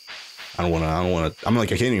 I don't want to. I'm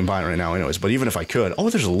like, I can't even buy it right now anyways. But even if I could, oh,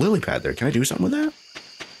 there's a lily pad there. Can I do something with that?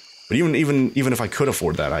 But even if I could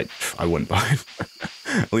afford that, I wouldn't buy it.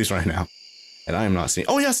 At least right now. And I am not seeing...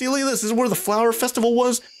 Oh yeah, see, look at this. This is where the flower festival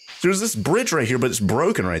was. There's this bridge right here, but it's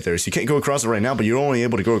broken right there. So you can't go across it right now, but you're only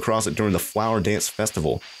able to go across it during the flower dance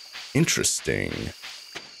festival. Interesting.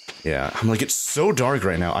 Yeah, I'm like, it's so dark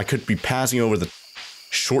right now. I could be passing over the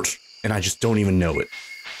short, and I just don't even know it.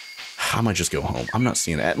 I might just go home. I'm not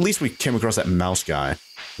seeing it. At least we came across that mouse guy,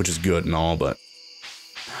 which is good and all, but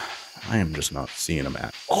I am just not seeing him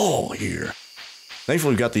at all here.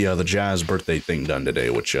 Thankfully, we got the Jazz birthday thing done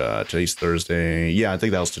today, which, today's Thursday. Yeah, I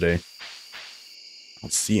think that was today. I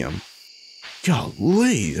don't see him.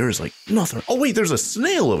 Golly, there's like nothing. Oh, wait, there's a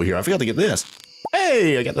snail over here. I forgot to get this.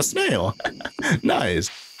 Hey, I got the snail. Nice.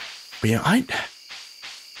 But yeah, I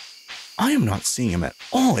am not seeing him at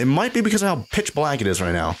all. It might be because of how pitch black it is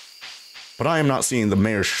right now. but I am not seeing the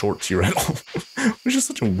mayor's shorts here at all. Which is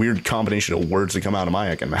such a weird combination of words that come out of my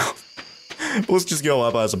heckin' mouth. But let's just go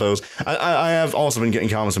up, I suppose. I have also been getting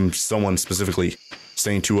comments from someone specifically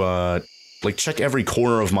saying to, like, check every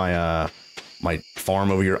corner of my, my farm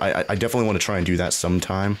over here. I definitely want to try and do that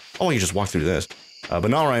sometime. Oh, I can just walk through this. But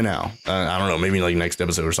not right now. I don't know, maybe like next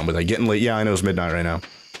episode or something. Like getting late. Yeah, I know it's midnight right now.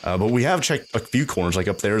 But we have checked a few corners, like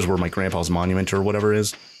up there is where my grandpa's monument or whatever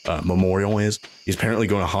is, memorial is. He's apparently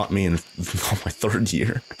going to haunt me in on my 3rd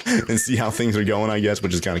year and see how things are going, I guess,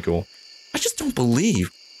 which is kind of cool. I just don't believe.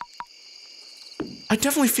 I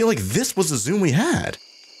definitely feel like this was the zoom we had.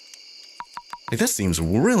 Like, that seems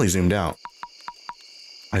really zoomed out.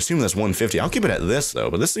 I assume that's 150. I'll keep it at this, though,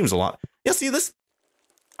 but this seems a lot. Yeah, see, this...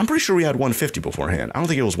 I'm pretty sure we had 150 beforehand. I don't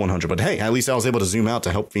think it was 100, but hey, at least I was able to zoom out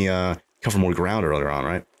to help me cover more ground earlier on,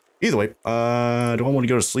 right? Either way, do I want to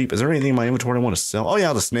go to sleep? Is there anything in my inventory I want to sell? Oh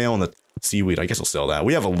yeah, the snail and the seaweed. I guess I'll sell that.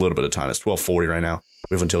 We have a little bit of time. It's 12:40 right now.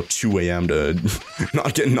 We have until 2 a.m. to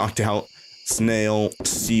not get knocked out. Snail,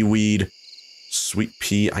 seaweed, sweet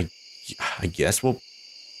pea. I guess we'll...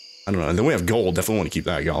 I don't know. And then we have gold. Definitely want to keep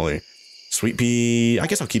that, golly. Sweet pea. I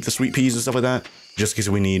guess I'll keep the sweet peas and stuff like that. Just because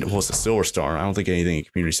we need... Well, it's a silver star. I don't think anything in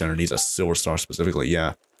community center needs a silver star specifically.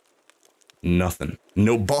 Yeah. Nothing.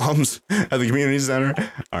 No bombs at the community center.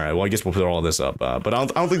 All right, well, I guess we'll put all this up. But I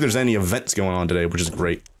don't think there's any events going on today, which is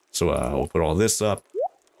great. So we'll put all this up.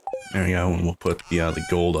 There we go, and we'll put the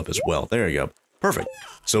gold up as well. There you go. Perfect.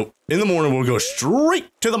 So in the morning, we'll go straight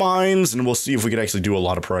to the mines, and we'll see if we could actually do a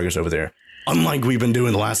lot of progress over there. Unlike we've been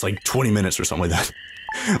doing the last, like, 20 minutes or something like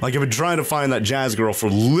that. Like, I've been trying to find that jazz girl for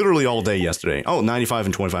literally all day yesterday. Oh, 95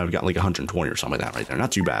 and 25. We got, like, 120 or something like that right there.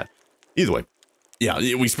 Not too bad. Either way. Yeah,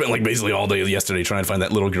 we spent like basically all day yesterday trying to find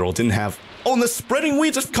that little girl. Didn't have... Oh, and the spreading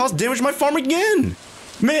weeds have caused damage to my farm again!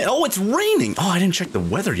 Man, oh, it's raining! Oh, I didn't check the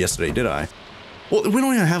weather yesterday, did I? Well, we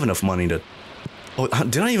don't even have enough money to... Oh,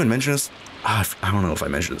 did I even mention this? I don't know if I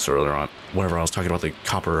mentioned this earlier on. Whenever I was talking about the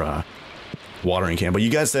copper watering can. But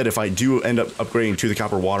you guys said if I do end up upgrading to the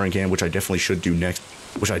copper watering can, which I definitely should do next,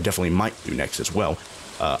 which I definitely might do next as well,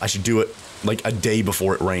 I should do it like a day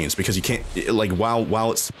before it rains. Because you can't... Like,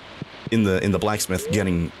 while it's... in the blacksmith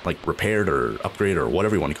getting like repaired or upgraded or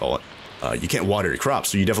whatever you want to call it, you can't water your crops,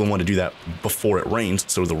 so you definitely want to do that before it rains,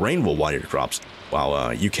 so the rain will water your crops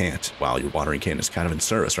while you can't, while your watering can is kind of in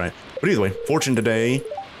service, right? But either way, fortune today,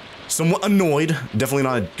 somewhat annoyed. Definitely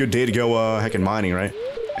not a good day to go heckin' mining, right?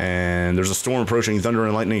 And there's a storm approaching, thunder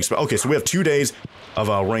and lightning. Okay, so we have 2 days of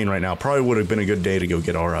rain right now. Probably would have been a good day to go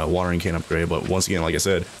get our watering can upgrade, but once again, like I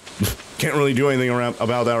said, can't really do anything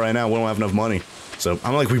about that right now. We don't have enough money. So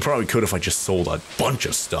I'm like, we probably could if I just sold a bunch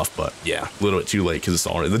of stuff, but yeah, a little bit too late because it's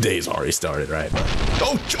already, the day's already started, right?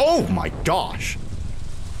 Oh my gosh.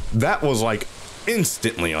 That was like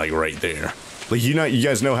instantly like right there. Like, you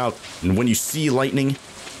guys know how when you see lightning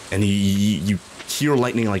and you hear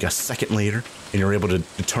lightning like a second later and you're able to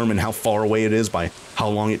determine how far away it is by how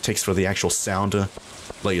long it takes for the actual sound to,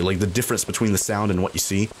 like the difference between the sound and what you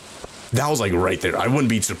see. That was like right there. I wouldn't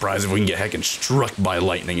be surprised if we can get heckin' struck by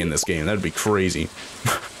lightning in this game. That'd be crazy.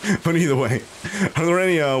 But either way, are there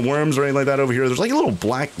any worms or anything like that over here? There's like little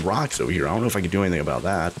black rocks over here. I don't know if I could do anything about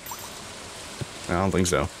that. I don't think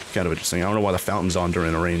so. Kind of interesting. I don't know why the fountain's on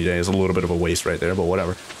during a rainy day. It's a little bit of a waste right there, but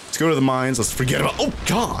whatever. Let's go to the mines. Let's forget about... Oh,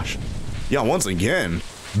 gosh. Yeah, once again,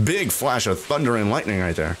 big flash of thunder and lightning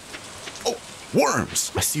right there. Oh,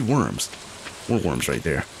 worms. I see worms. More worms right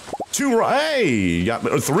there. Hey, got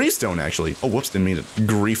 3 stone actually. Oh, whoops, didn't mean to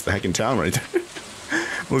grief the heckin' town right there.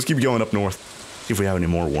 Let's keep going up north. See if we have any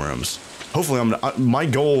more worms. Hopefully, my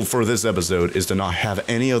goal for this episode is to not have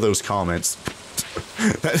any of those comments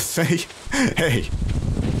that say, hey.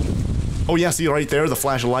 Oh yeah, see right there, the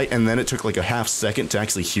flash of light, and then it took like a half second to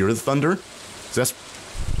actually hear the thunder. So that's...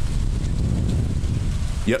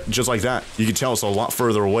 Yep, just like that. You can tell it's a lot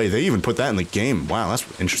further away. They even put that in the game. Wow,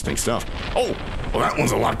 that's interesting stuff. Oh, well, that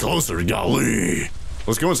one's a lot closer, golly.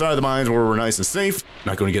 Let's go inside the mines where we're nice and safe.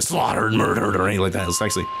 Not going to get slaughtered, murdered, or anything like that. It's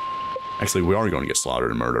actually, we are going to get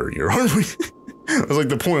slaughtered and murdered here, aren't we? That's like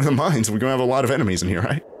the point of the mines. We're going to have a lot of enemies in here,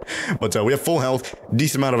 right? But we have full health,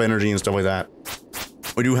 decent amount of energy and stuff like that.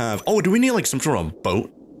 We do have... Oh, do we need like some sort of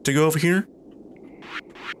boat to go over here?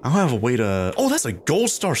 I don't have a way to... Oh, that's a gold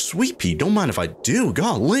star sweet pea. Don't mind if I do.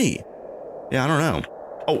 Golly. Yeah, I don't know.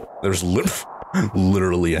 Oh, there's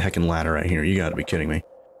literally a heckin' ladder right here. You gotta be kidding me.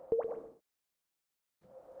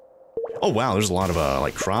 Oh, wow. There's a lot of,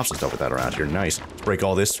 like, crops and stuff like that around here. Nice. Let's break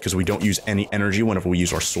all this because we don't use any energy whenever we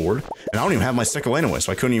use our sword. And I don't even have my sickle anyway,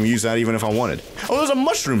 so I couldn't even use that even if I wanted. Oh, there's a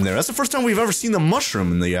mushroom there. That's the first time we've ever seen the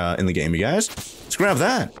mushroom in the game, you guys. Let's grab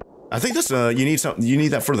that. I think this, you need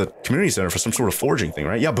that for the community center for some sort of foraging thing,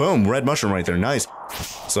 right? Yeah, boom, red mushroom right there, nice.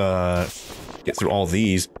 Let's, get through all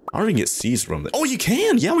these. I don't even get seeds from them. Oh, you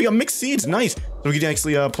can! Yeah, we got mixed seeds, nice. So we can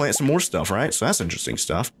actually, plant some more stuff, right? So that's interesting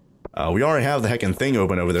stuff. We already have the heckin' thing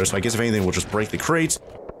open over there, so I guess if anything, we'll just break the crates.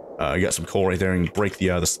 You got some coal right there and break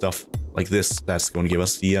the stuff like this. That's going to give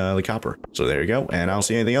us the copper. So there you go, and I don't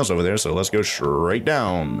see anything else over there, so let's go straight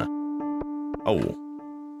down. Oh.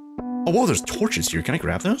 Oh, whoa, there's torches here. Can I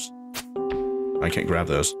grab those? I can't grab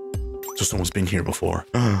those. So someone's been here before.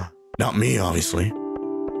 Not me, obviously.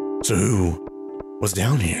 So who was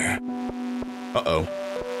down here? Uh-oh.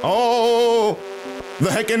 Oh! The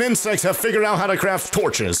heckin' insects have figured out how to craft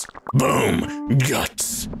torches. Boom!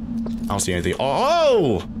 Guts. I don't see anything.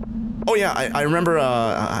 Oh! Oh yeah, I remember,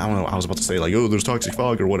 I don't know, I was about to say like, oh, there's toxic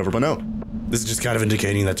fog or whatever, but no. This is just kind of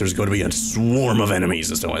indicating that there's going to be a swarm of enemies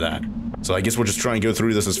and stuff like that. So I guess we'll just try and go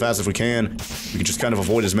through this as fast as we can. We can just kind of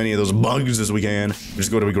avoid as many of those bugs as we can. Which is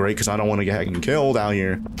going to be great because I don't want to get heckin' killed out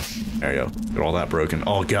here. There you go. Get all that broken.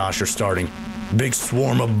 Oh gosh, you're starting. Big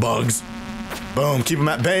swarm of bugs. Boom. Keep them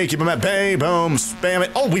at bay. Keep them at bay. Boom. Spam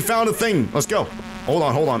it. Oh, we found a thing. Let's go. Hold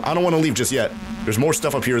on. Hold on. I don't want to leave just yet. There's more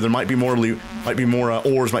stuff up here. There might be more loot. Might be more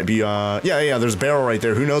ores. Might be, yeah. There's a barrel right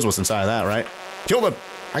there. Who knows what's inside of that, right? Kill the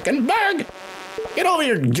heckin' bug. Get over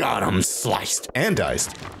here. Got him. Sliced and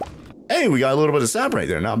diced. Hey, we got a little bit of sap right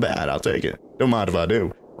there. Not bad. I'll take it. Don't mind if I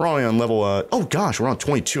do. We're only on level, oh gosh, we're on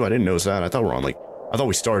 22. I didn't notice that. I thought we're on like, I thought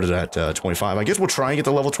we started at 25. I guess we'll try and get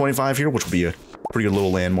to level 25 here, which will be a pretty good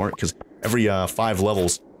little landmark because every 5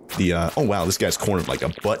 levels, oh wow, this guy's cornered like a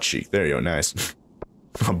butt cheek. There you go. Nice.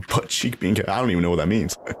 A butt cheek being, I don't even know what that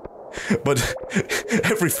means. But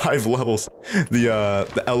every 5 levels,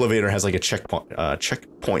 the elevator has like a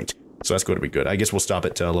checkpoint. So that's going to be good. I guess we'll stop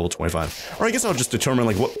at level 25. Or I guess I'll just determine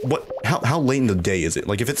like how late in the day is it?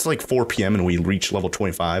 Like if it's like 4 p.m. and we reach level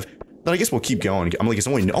 25, then I guess we'll keep going. I'm like, it's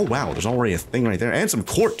only, oh wow, there's already a thing right there. And some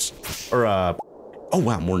quartz. Or, oh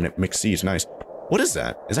wow, more mixed seeds, nice. What is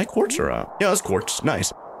that? Is that quartz or, yeah, that's quartz,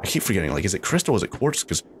 nice. I keep forgetting, like, is it crystal, is it quartz?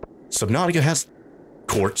 Because Subnautica has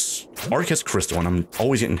quartz, Ark has crystal, and I'm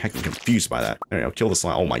always getting heckin' confused by that. There you go, kill the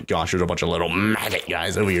slime. Oh my gosh, there's a bunch of little maggot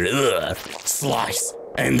guys over here. Ugh. Slice.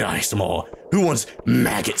 And dice some more. Who wants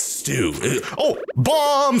maggot stew? Oh,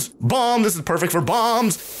 bombs! Bomb! This is perfect for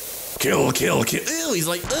bombs! Kill, kill, kill. Ew, he's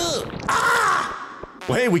like, ugh! Ah!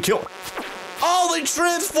 Well, hey, we killed. Oh, they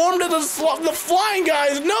transformed into the flying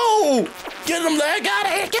guys! No! Get him there! Got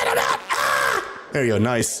it! Get him out! Ah! There you go,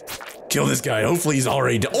 nice. Kill this guy. Hopefully he's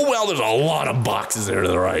already dead. Oh, well, there's a lot of boxes there to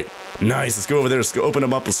the right. Nice. Let's go over there. Let's go open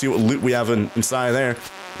them up and see what loot we have inside there.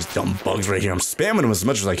 These dumb bugs right here. I'm spamming them as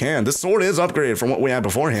much as I can. This sword is upgraded from what we had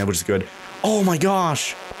beforehand, which is good. Oh my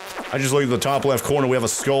gosh. I just looked at the top left corner. We have a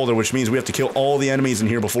skull there, which means we have to kill all the enemies in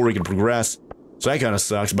here before we can progress. So that kind of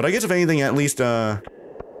sucks. But I guess if anything, at least, oh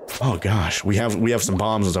gosh, we have some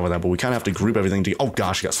bombs and stuff like that, but we kind of have to group everything together. Oh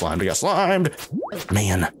gosh, I got slimed. I got slimed.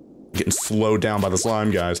 Man, I'm getting slowed down by the slime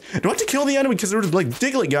guys. Do I have to kill the enemy? Because there's like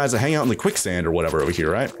Diglett guys that hang out in the quicksand or whatever over here,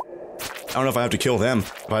 right? I don't know if I have to kill them,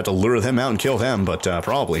 if I have to lure them out and kill them, but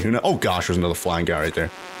probably. Who knows? Oh gosh, there's another flying guy right there.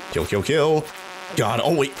 Kill, kill, kill. Got him.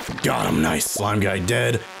 Oh wait, got him. Nice. Slime guy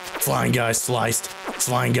dead. Flying guy sliced.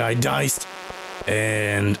 Flying guy diced.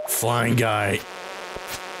 And flying guy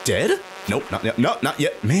dead? Nope, not yet. No, not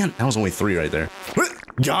yet. Man, that was only 3 right there.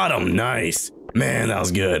 Got him. Nice. Man, that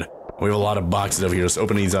was good. We have a lot of boxes over here. Let's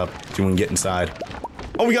open these up so we can get inside.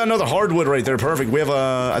 Oh, we got another hardwood right there. Perfect. We have,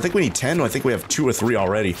 I think we need 10. I think we have 2 or 3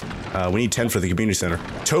 already. We need 10 for the community center.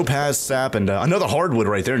 Topaz, sap, and another hardwood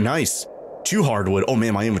right there. Nice. 2 hardwood. Oh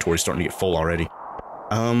man, my inventory's starting to get full already.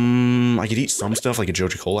 I could eat some stuff like a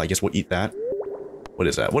Joja Cola. I guess we'll eat that. What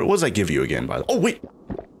is that? What does that give you again, by the way? Oh, wait.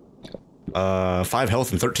 5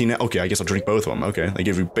 health and 13. Okay, I guess I'll drink both of them. Okay, they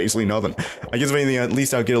give you basically nothing. I guess if anything, at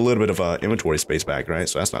least I'll get a little bit of inventory space back, right?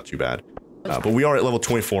 So that's not too bad. But we are at level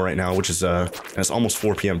 24 right now, which is, and it's almost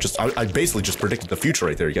 4 p.m. I basically just predicted the future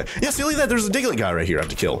right there. You got, yeah, see, look at that. There's a Diglett guy right here I have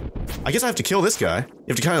to kill. I guess I have to kill this guy. You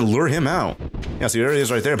have to kind of lure him out. Yeah, see, there he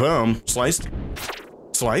is right there. Boom. Sliced.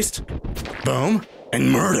 Sliced. Boom.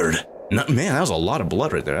 And murdered. No, man, that was a lot of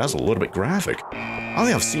blood right there. That was a little bit graphic. I don't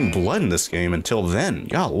think I've seen blood in this game until then.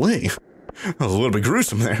 Golly. That was a little bit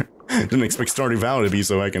gruesome there. Didn't expect Stardew Valley to be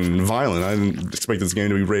so heckin' violent. I didn't expect this game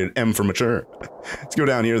to be rated M for mature. Let's go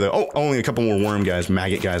down here though. Oh, only a couple more worm guys,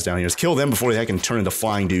 maggot guys down here. Let's kill them before they can turn into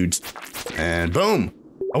flying dudes. And boom!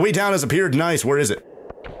 A way down has appeared. Nice. Where is it?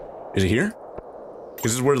 Is it here?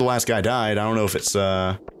 Because this is where the last guy died. I don't know if it's,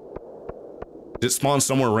 did it spawn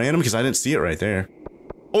somewhere random? Because I didn't see it right there.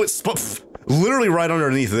 Oh, it's literally right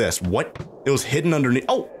underneath this. What? It was hidden underneath.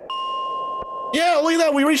 Oh! Yeah, look at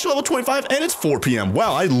that. We reached level 25 and it's 4 p.m.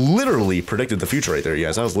 Wow, I literally predicted the future right there, you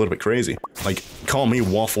guys. That was a little bit crazy. Like, call me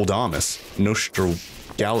Waffle Galaxy.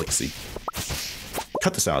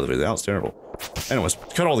 Cut this out of the video. That was terrible. Anyways,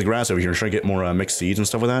 cut all the grass over here and try to get more mixed seeds and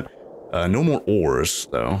stuff with that. No more ores,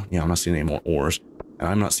 though. Yeah, I'm not seeing any more ores. And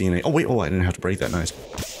I'm not seeing any... Oh, wait. Oh, I didn't have to break that. Nice.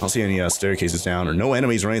 I don't see any staircases down or no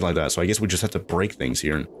enemies or anything like that. So I guess we just have to break things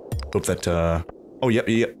here and hope that... Oh, yep.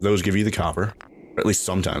 Those give you the copper. Or at least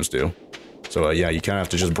sometimes do. So, yeah, you kind of have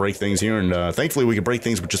to just break things here. And thankfully, we can break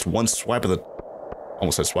things with just one swipe of the...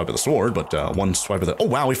 Almost said swipe of the sword, but one swipe of the... Oh,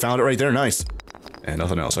 wow, we found it right there. Nice. And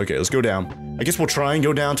nothing else. Okay, let's go down. I guess we'll try and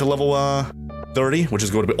go down to level 30, which is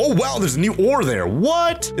going to be... Oh, wow, there's a new ore there.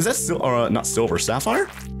 What? Is that not silver, sapphire?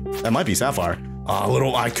 That might be sapphire.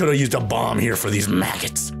 I could have used a bomb here for these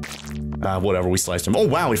maggots. Whatever, we sliced him. Oh,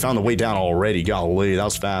 wow, we found the way down already. Golly, that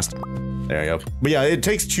was fast. There you go. But yeah, it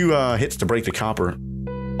takes 2 hits to break the copper.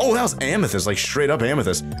 Oh, that was amethyst, like straight up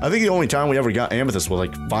amethyst. I think the only time we ever got amethyst was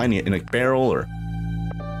like finding it in a barrel or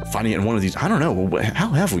finding it in one of these. I don't know. How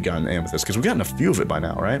have we gotten amethyst? Because we've gotten a few of it by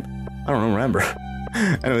now, right? I don't remember.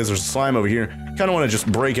 Anyways, there's a slime over here. Kind of want to just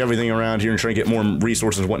break everything around here and try to get more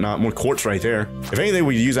resources and whatnot. More quartz right there. If anything,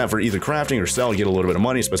 we use that for either crafting or sell, get a little bit of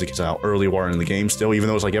money, especially because how early we are in the game still, even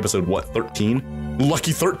though it's like episode, what, 13?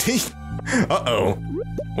 Lucky 13? Uh-oh.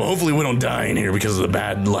 Well, hopefully we don't die in here because of the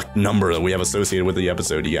bad luck number that we have associated with the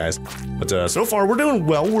episode, you guys. But so far, we're doing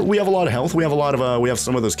well. We have a lot of health. We have a lot of, we have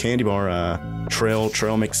some of those candy bar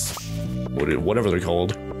trail mix, whatever they're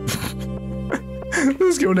called.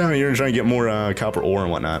 Let's go down here and try and get more copper ore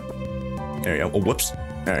and whatnot. There you go. Oh, whoops.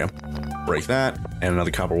 There you go. Break that. And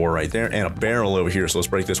another copper ore right there. And a barrel over here. So let's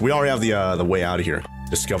break this. We already have the way out of here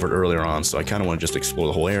discovered earlier on. So I kind of want to just explore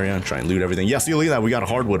the whole area and try and loot everything. Yeah, see, look at that. We got a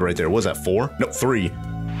hardwood right there. What was that, 4? No, 3.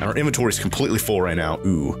 And our inventory is completely full right now.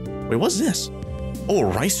 Ooh. Wait, what's this? Oh, a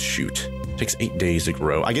rice shoot. Takes 8 days to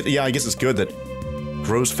grow. I guess it's good that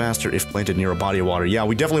grows faster if planted near a body of water. Yeah,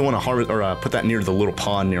 we definitely want to harvest or put that near the little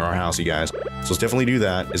pond near our house, you guys. So let's definitely do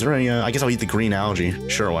that. Is there any, I guess I'll eat the green algae.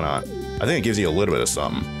 Sure, why not? I think it gives you a little bit of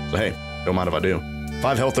something. So hey, don't mind if I do.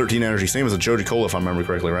 5 health, 13 energy. Same as a Joja Cola if I remember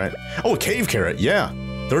correctly, right? Oh, a cave carrot. Yeah.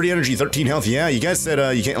 30 energy, 13 health. Yeah, you guys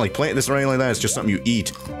said you can't like plant this or anything like that. It's just something you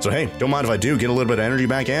eat. So hey, don't mind if I do. Get a little bit of energy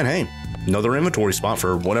back and hey, another inventory spot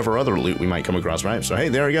for whatever other loot we might come across, right? So hey,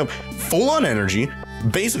 there we go. Full on energy.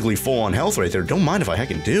 Basically full on health right there. Don't mind if I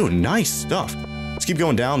heckin' do. Nice stuff. Let's keep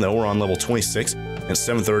going down though. We're on level 26 and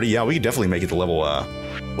 730. Yeah, we could definitely make it to level,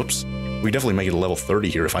 whoops. We definitely make it to level 30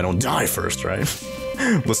 here if I don't die first, right?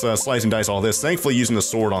 Let's slice and dice all this. Thankfully using the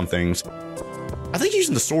sword on things. I think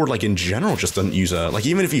using the sword, like in general, just doesn't use like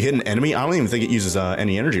even if you hit an enemy, I don't even think it uses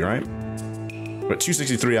any energy, right? But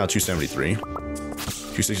 263 out of 273.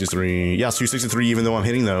 263, yeah, 263 even though I'm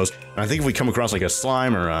hitting those. And I think if we come across like a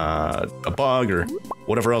slime or a bug or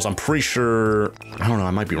whatever else, I'm pretty sure, I don't know,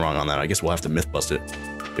 I might be wrong on that. I guess we'll have to myth bust it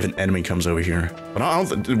if an enemy comes over here. But I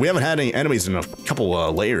don't we haven't had any enemies in a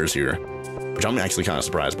couple layers here, which I'm actually kind of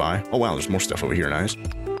surprised by. Oh wow, there's more stuff over here, nice.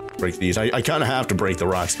 Break these. I kind of have to break the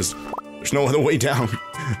rocks because there's no other way down.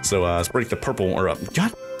 So let's break the purple, or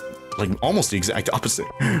God, like almost the exact opposite.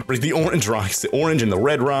 Break the orange rocks, the orange and the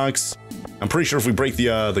red rocks. I'm pretty sure if we break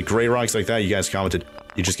the gray rocks like that, you guys commented,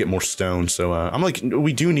 you just get more stone. So I'm like,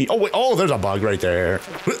 we do need, oh wait, oh, there's a bug right there.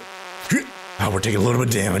 Oh, we're taking a little bit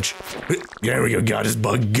of damage. There we go, got his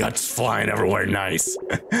bug guts flying everywhere, nice.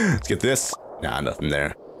 Let's get this. Nah, nothing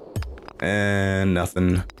there. And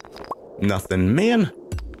nothing, man.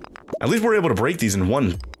 At least we're able to break these in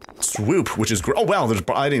one swoop, which is great. Oh wow,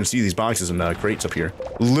 I didn't see these boxes and crates up here.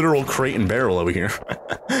 Literal crate and barrel over here.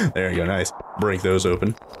 There you go, nice. Break those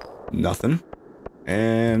open. Nothing.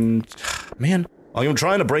 And man, I'm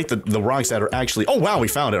trying to break the rocks that are actually, oh wow, we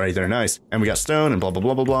found it right there, nice. And we got stone and blah blah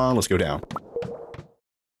blah blah blah. Let's go down.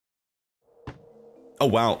 Oh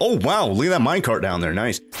wow, look at that minecart down there,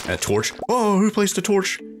 nice. And a torch. Oh, who placed a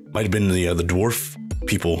torch? Might have been the dwarf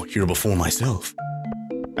people here before myself.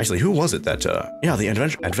 Actually, who was it that, yeah, the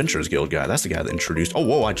Adventurers Guild guy. That's the guy that introduced, oh,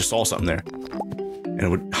 whoa, I just saw something there. And it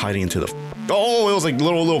was hiding into the, oh, it was like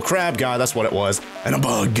little crab guy, that's what it was. And a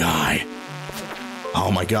bug guy.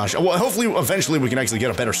 Oh my gosh. Well, hopefully, eventually we can actually get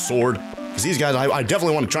a better sword. Because these guys, I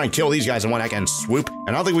definitely want to try and kill these guys in one and swoop. And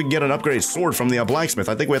I don't think we can get an upgraded sword from the blacksmith.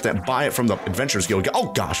 I think we have to buy it from the Adventurers Guild guy.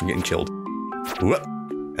 Oh gosh, I'm getting killed. Whoop.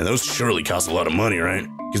 And those surely cost a lot of money, right?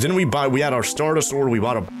 Because didn't we had our starter sword, we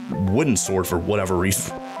bought a wooden sword for whatever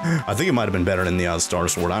reason. I think it might have been better than the starter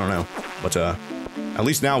sword, I don't know. But at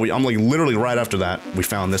least now, I'm like literally right after that, we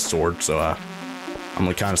found this sword, so I'm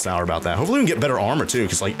like kind of sour about that. Hopefully we can get better armor too,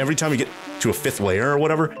 because like every time we get to a 5th layer or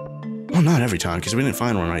whatever, well not every time, because we didn't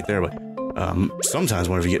find one right there, but Sometimes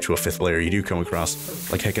whenever you get to a 5th layer, you do come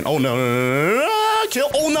across, like, heckin', oh, no, kill,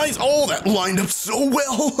 oh, nice, oh, that lined up so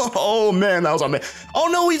well, oh, man, that was amazing. Oh,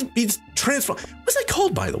 no, he's transformed, what's that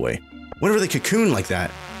called, by the way? Whenever they cocoon like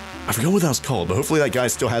that, I forgot what that was called, but hopefully that guy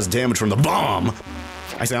still has damage from the bomb.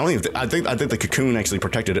 Actually, I think the cocoon actually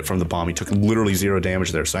protected it from the bomb. He took literally 0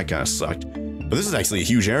 damage there, so that kind of sucked. But this is actually a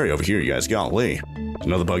huge area over here, you guys. Golly.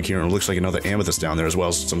 Another bug here, and it looks like another amethyst down there as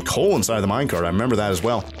well. Some coal inside the minecart. I remember that as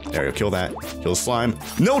well. There you go. Kill that. Kill the slime.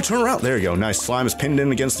 No, turn around. There you go. Nice. Slime is pinned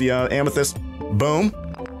in against the amethyst. Boom.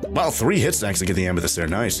 Wow, 3 hits to actually get the amethyst there.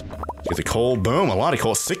 Nice. Get the coal. Boom. A lot of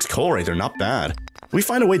coal. 6 coal right there. Not bad. Did we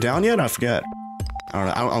find a way down yet? I forget. I don't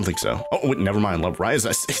know. I don't think so. Oh, wait, never mind. Love rise.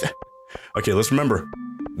 I say that. Okay, let's remember.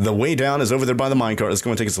 The way down is over there by the minecart. It's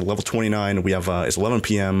going to take us to level 29. We have, it's 11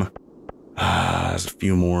 p.m. There's a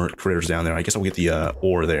few more critters down there. I guess I'll get the,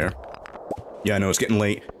 ore there. Yeah, I know, it's getting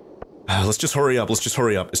late. Let's just hurry up. Let's just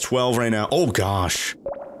hurry up. It's 12 right now. Oh, gosh.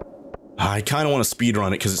 I kind of want to speedrun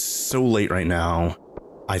it because it's so late right now.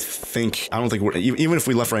 I don't think we're, even if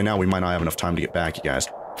we left right now, we might not have enough time to get back, you guys.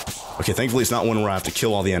 Okay, thankfully it's not one where I have to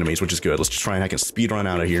kill all the enemies, which is good. Let's just try and I can speedrun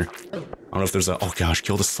out of here. I don't know if there's a, oh gosh,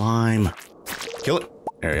 kill the slime. Kill it.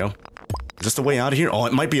 There you go. Is this the way out of here? Oh,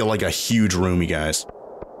 it might be like a huge room, you guys.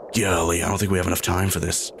 Golly, I don't think we have enough time for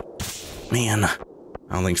this. Man, I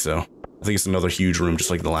don't think so. I think it's another huge room, just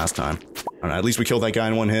like the last time. Alright, at least we killed that guy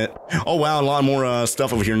in 1 hit. Oh wow, a lot more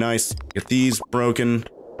stuff over here, nice. Get these broken.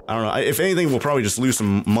 I don't know, if anything, we'll probably just lose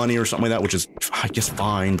some money or something like that, which is, I guess,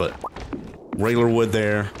 fine, but... Regular wood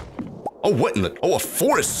there. Oh, what in the... Oh, a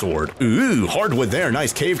forest sword. Ooh, hardwood there,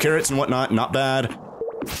 nice. Cave carrots and whatnot, not bad.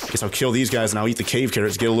 Guess I'll kill these guys and I'll eat the cave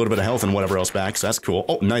carrots, get a little bit of health and whatever else back, so that's cool.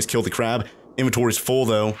 Oh, nice, kill the crab. Inventory's full,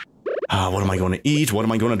 though. What am I going to eat? What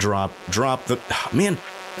am I going to drop? Drop the... man,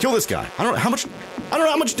 kill this guy. I don't know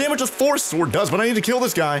how much damage a forest sword does, but I need to kill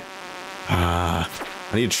this guy. I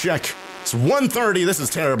need to check. It's 1:30. This is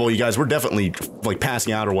terrible, you guys. We're definitely, like,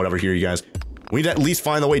 passing out or whatever here, you guys. We need to at least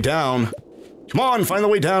find the way down. Come on, find the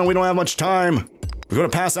way down. We don't have much time. We're going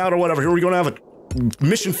to pass out or whatever. Here we're going to have a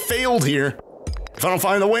mission failed here. If I don't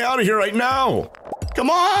find the way out of here right now. Come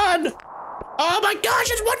on. Oh my gosh,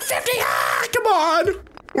 it's 1:50. Ah, come on.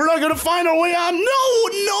 We're not going to find our way out.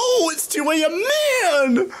 No, it's 2 a.m.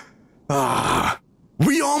 Man.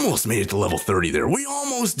 We almost made it to level 30 there. We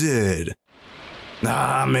almost did.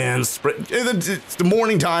 Man, it's the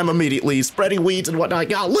morning time immediately. Spreading weeds and whatnot.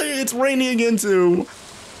 Golly, it's raining again too.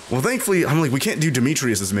 Well, thankfully, I'm like, we can't do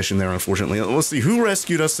Demetrius's mission there, unfortunately. Let's see who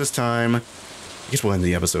rescued us this time. I guess we'll end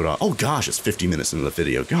the episode off. Oh gosh, it's 50 minutes into the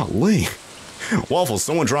video. Golly. Waffle,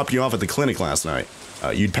 someone dropped you off at the clinic last night.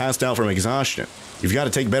 You'd passed out from exhaustion. You've got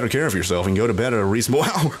to take better care of yourself and go to bed at a reasonable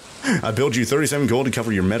hour. I billed you 37 gold to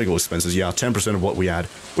cover your medical expenses. Yeah, 10% of what we had,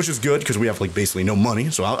 which is good because we have like basically no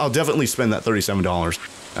money. So I'll definitely spend that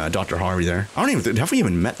 $37. Dr. Harvey there. Have we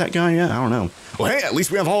even met that guy yet? I don't know. Well, hey, at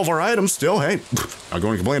least we have all of our items still. Hey, not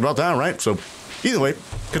going to complain about that, right? So either way,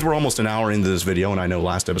 because we're almost an hour into this video, and I know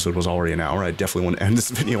last episode was already an hour, I definitely want to end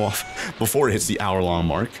this video off before it hits the hour-long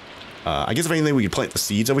mark. I guess if anything, we could plant the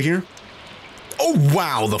seeds over here. Oh,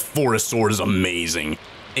 wow, the forest sword is amazing.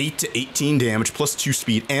 8 to 18 damage, plus 2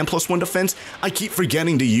 speed, and plus 1 defense. I keep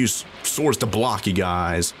forgetting to use swords to block you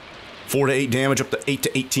guys. 4 to 8 damage, up to 8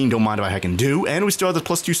 to 18, don't mind if I can do. And we still have the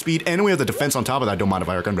plus 2 speed, and we have the defense on top of that, don't mind if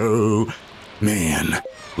I can do. Man,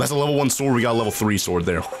 that's a level 1 sword, we got a level 3 sword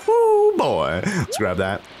there. Whoo, boy. Let's grab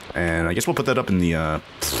that. And I guess we'll put that up in the,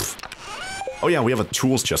 oh yeah, we have a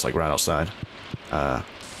tools chest, like, right outside.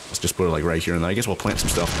 Let's just put it like right here, and then I guess we'll plant some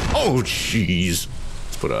stuff. Oh, jeez.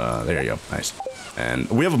 Let's put there you go. Nice. And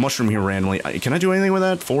we have a mushroom here randomly. Can I do anything with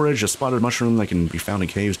that? Forage, a spotted mushroom that can be found in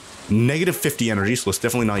caves. Negative 50 energy, so let's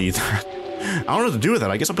definitely not use that. I don't know what to do with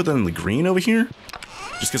that. I guess I'll put that in the green over here.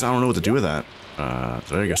 Just because I don't know what to do with that.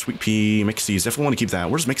 So there you go. Sweet pea, mixed seeds. Definitely want to keep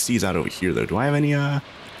that. Where's mixed seeds out over here, though? Do I have any, I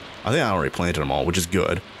think I already planted them all, which is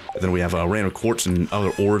good. And then we have random quartz and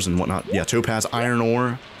other ores and whatnot. Yeah, topaz, iron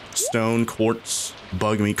ore, stone, quartz,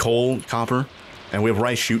 bug meat, coal, copper, and we have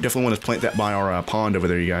rice shoot. Definitely want to plant that by our pond over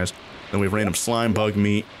there, you guys. Then we have random slime, bug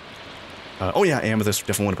meat. Oh yeah, amethyst.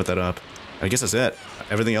 Definitely want to put that up. I guess that's it.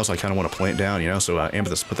 Everything else I kind of want to plant down, you know. So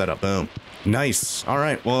amethyst, put that up. Boom. Nice. All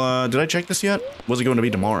right. Well, did I check this yet? What's it going to be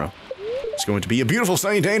tomorrow? It's going to be a beautiful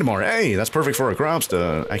sunny day tomorrow. Hey, that's perfect for our crops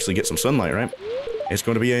to actually get some sunlight, right? It's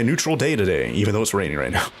going to be a neutral day today, even though it's raining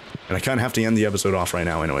right now. And I kind of have to end the episode off right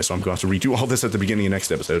now anyway, so I'm going to have to redo all this at the beginning of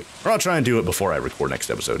next episode. Or I'll try and do it before I record next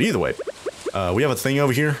episode. Either way, we have a thing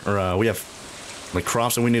over here, or we have like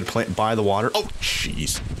crops that we need to plant by the water. Oh,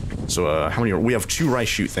 jeez. So how many? We have 2 rice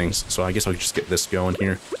shoot things, so I guess I'll just get this going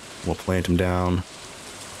here. We'll plant them down.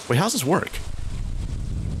 Wait, how's this work?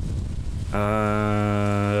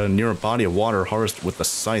 Near a body of water, harvest with the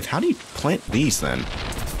scythe. How do you plant these then?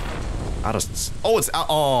 Out of, oh, it's out.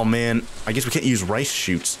 Oh man, I guess we can't use rice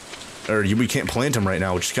shoots, or we can't plant them right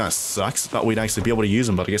now, which kind of sucks. Thought we'd actually be able to use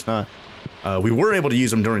them, but I guess not. We were able to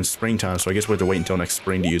use them during springtime, so I guess we have to wait until next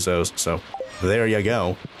spring to use those. So there you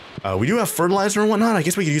go. We do have fertilizer and whatnot. I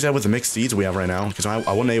guess we could use that with the mixed seeds we have right now, because I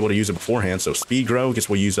wasn't able to use it beforehand. So speed grow, I guess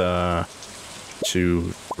we'll use 2,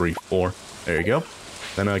 3, 4. There you go.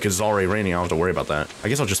 Then because it's already raining, I don't have to worry about that. I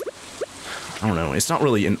guess I'll just, I don't know. It's not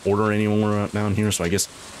really in order anymore down here, so I guess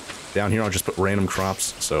down here I'll just put random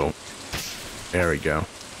crops. So there we go.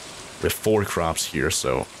 We have 4 crops here,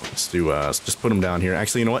 so let's do just put them down here.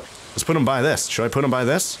 Actually, you know what? Let's put them by this. Should I put them by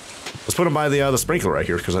this? Let's put them by the sprinkler right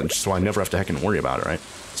here, because just so I never have to heckin' worry about it, right?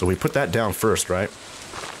 So we put that down first, right?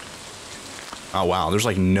 Oh wow, there's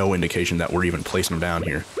like no indication that we're even placing them down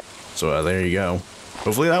here. So there you go.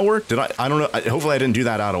 Hopefully that worked. Did I don't know. Hopefully I didn't do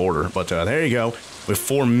that out of order, but there you go. We have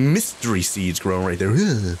 4 mystery seeds growing right there.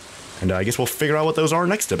 And I guess we'll figure out what those are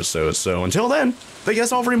next episode. So until then, thank you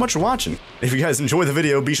guys all very much for watching. If you guys enjoy the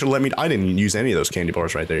video, be sure to let me... I didn't use any of those candy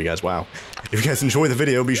bars right there, you guys. Wow. If you guys enjoy the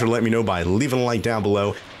video, be sure to let me know by leaving a like down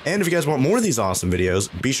below. And if you guys want more of these awesome videos,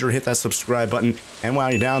 be sure to hit that subscribe button. And while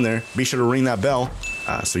you're down there, be sure to ring that bell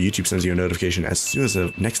so YouTube sends you a notification as soon as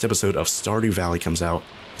the next episode of Stardew Valley comes out.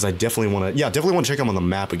 Because I definitely want to... Yeah, definitely want to check them on the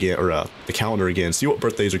map again, or the calendar again. See what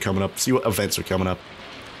birthdays are coming up. See what events are coming up.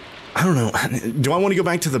 I don't know. Do I want to go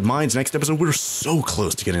back to the mines next episode? We're so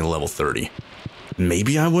close to getting to level 30.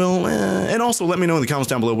 Maybe I will. And also, let me know in the comments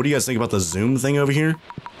down below. What do you guys think about the zoom thing over here?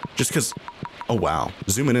 Just because... Oh, wow.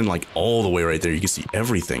 Zooming in like all the way right there. You can see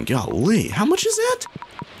everything. Golly. How much is that?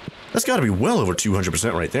 That's got to be well over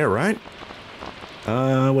 200% right there, right?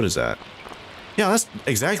 What is that? Yeah, that's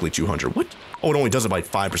exactly 200. What? Oh, it only does it by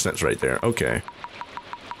 5% right there. Okay.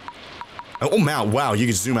 Oh, man. Wow. You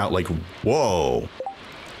can zoom out like... Whoa.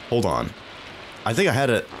 Hold on. I think I had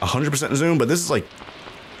a 100% zoom, but this is like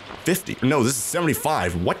 50. No, this is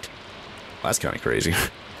 75. What? Well, that's kind of crazy.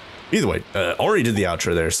 Either way, already did the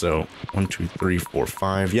outro there, so 1, 2, 3, 4,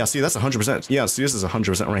 5. Yeah, see, that's 100%. Yeah, see, this is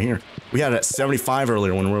 100% right here. We had it at 75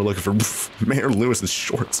 earlier when we were looking for Mayor Lewis's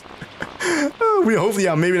shorts. We hope,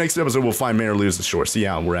 yeah, maybe next episode we'll find Mayor Lewis's shorts. So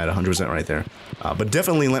yeah, we're at 100% right there. But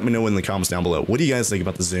definitely let me know in the comments down below. What do you guys think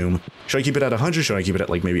about the zoom? Should I keep it at 100? Should I keep it at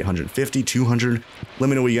like maybe 150, 200? Let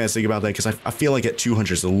me know what you guys think about that, because I feel like at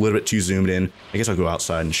 200 is a little bit too zoomed in. I guess I'll go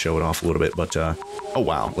outside and show it off a little bit, but oh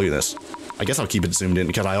wow, look at this. I guess I'll keep it zoomed in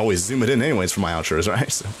because I always zoom it in anyways for my outros,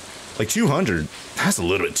 right? So like 200, that's a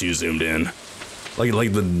little bit too zoomed in. Like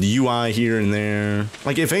the UI here and there.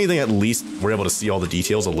 Like if anything, at least we're able to see all the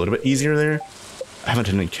details a little bit easier there. I haven't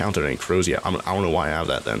encountered any crows yet. I don't know why I have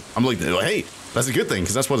that then. I'm like, hey, that's a good thing,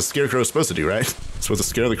 because that's what a scarecrow is supposed to do, right? It's supposed to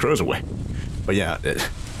scare the crows away. But yeah,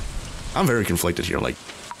 I'm very conflicted here. Like,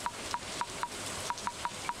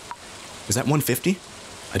 is that 150?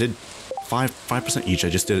 I did 5% each. I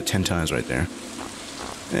just did it 10 times right there.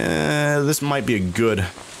 This might be a good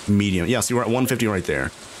medium. Yeah, see, we're at 150 right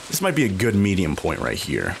there. This might be a good medium point right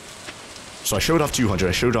here. So I showed off 200.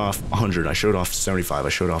 I showed off 100. I showed off 75. I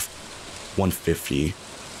showed off 150.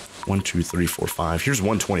 1, 2, 3, 4, 5. Here's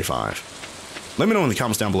 125. Let me know in the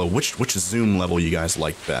comments down below which zoom level you guys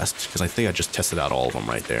like best, because I think I just tested out all of them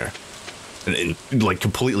right there. And in like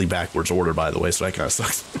completely backwards order, by the way, so that kind of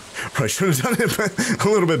sucks. Probably should have done it a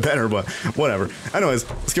little bit better, but whatever. Anyways,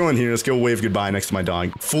 let's go in here. Let's go wave goodbye next to my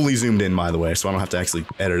dog. Fully zoomed in, by the way, so I don't have to actually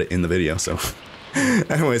edit it in the video, so...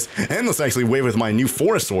 Anyways, and let's actually wave with my new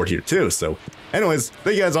forest sword here too. So anyways,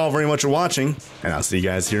 thank you guys all very much for watching, and I'll see you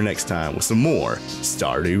guys here next time with some more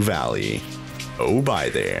Stardew Valley. Oh, bye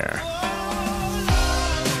there.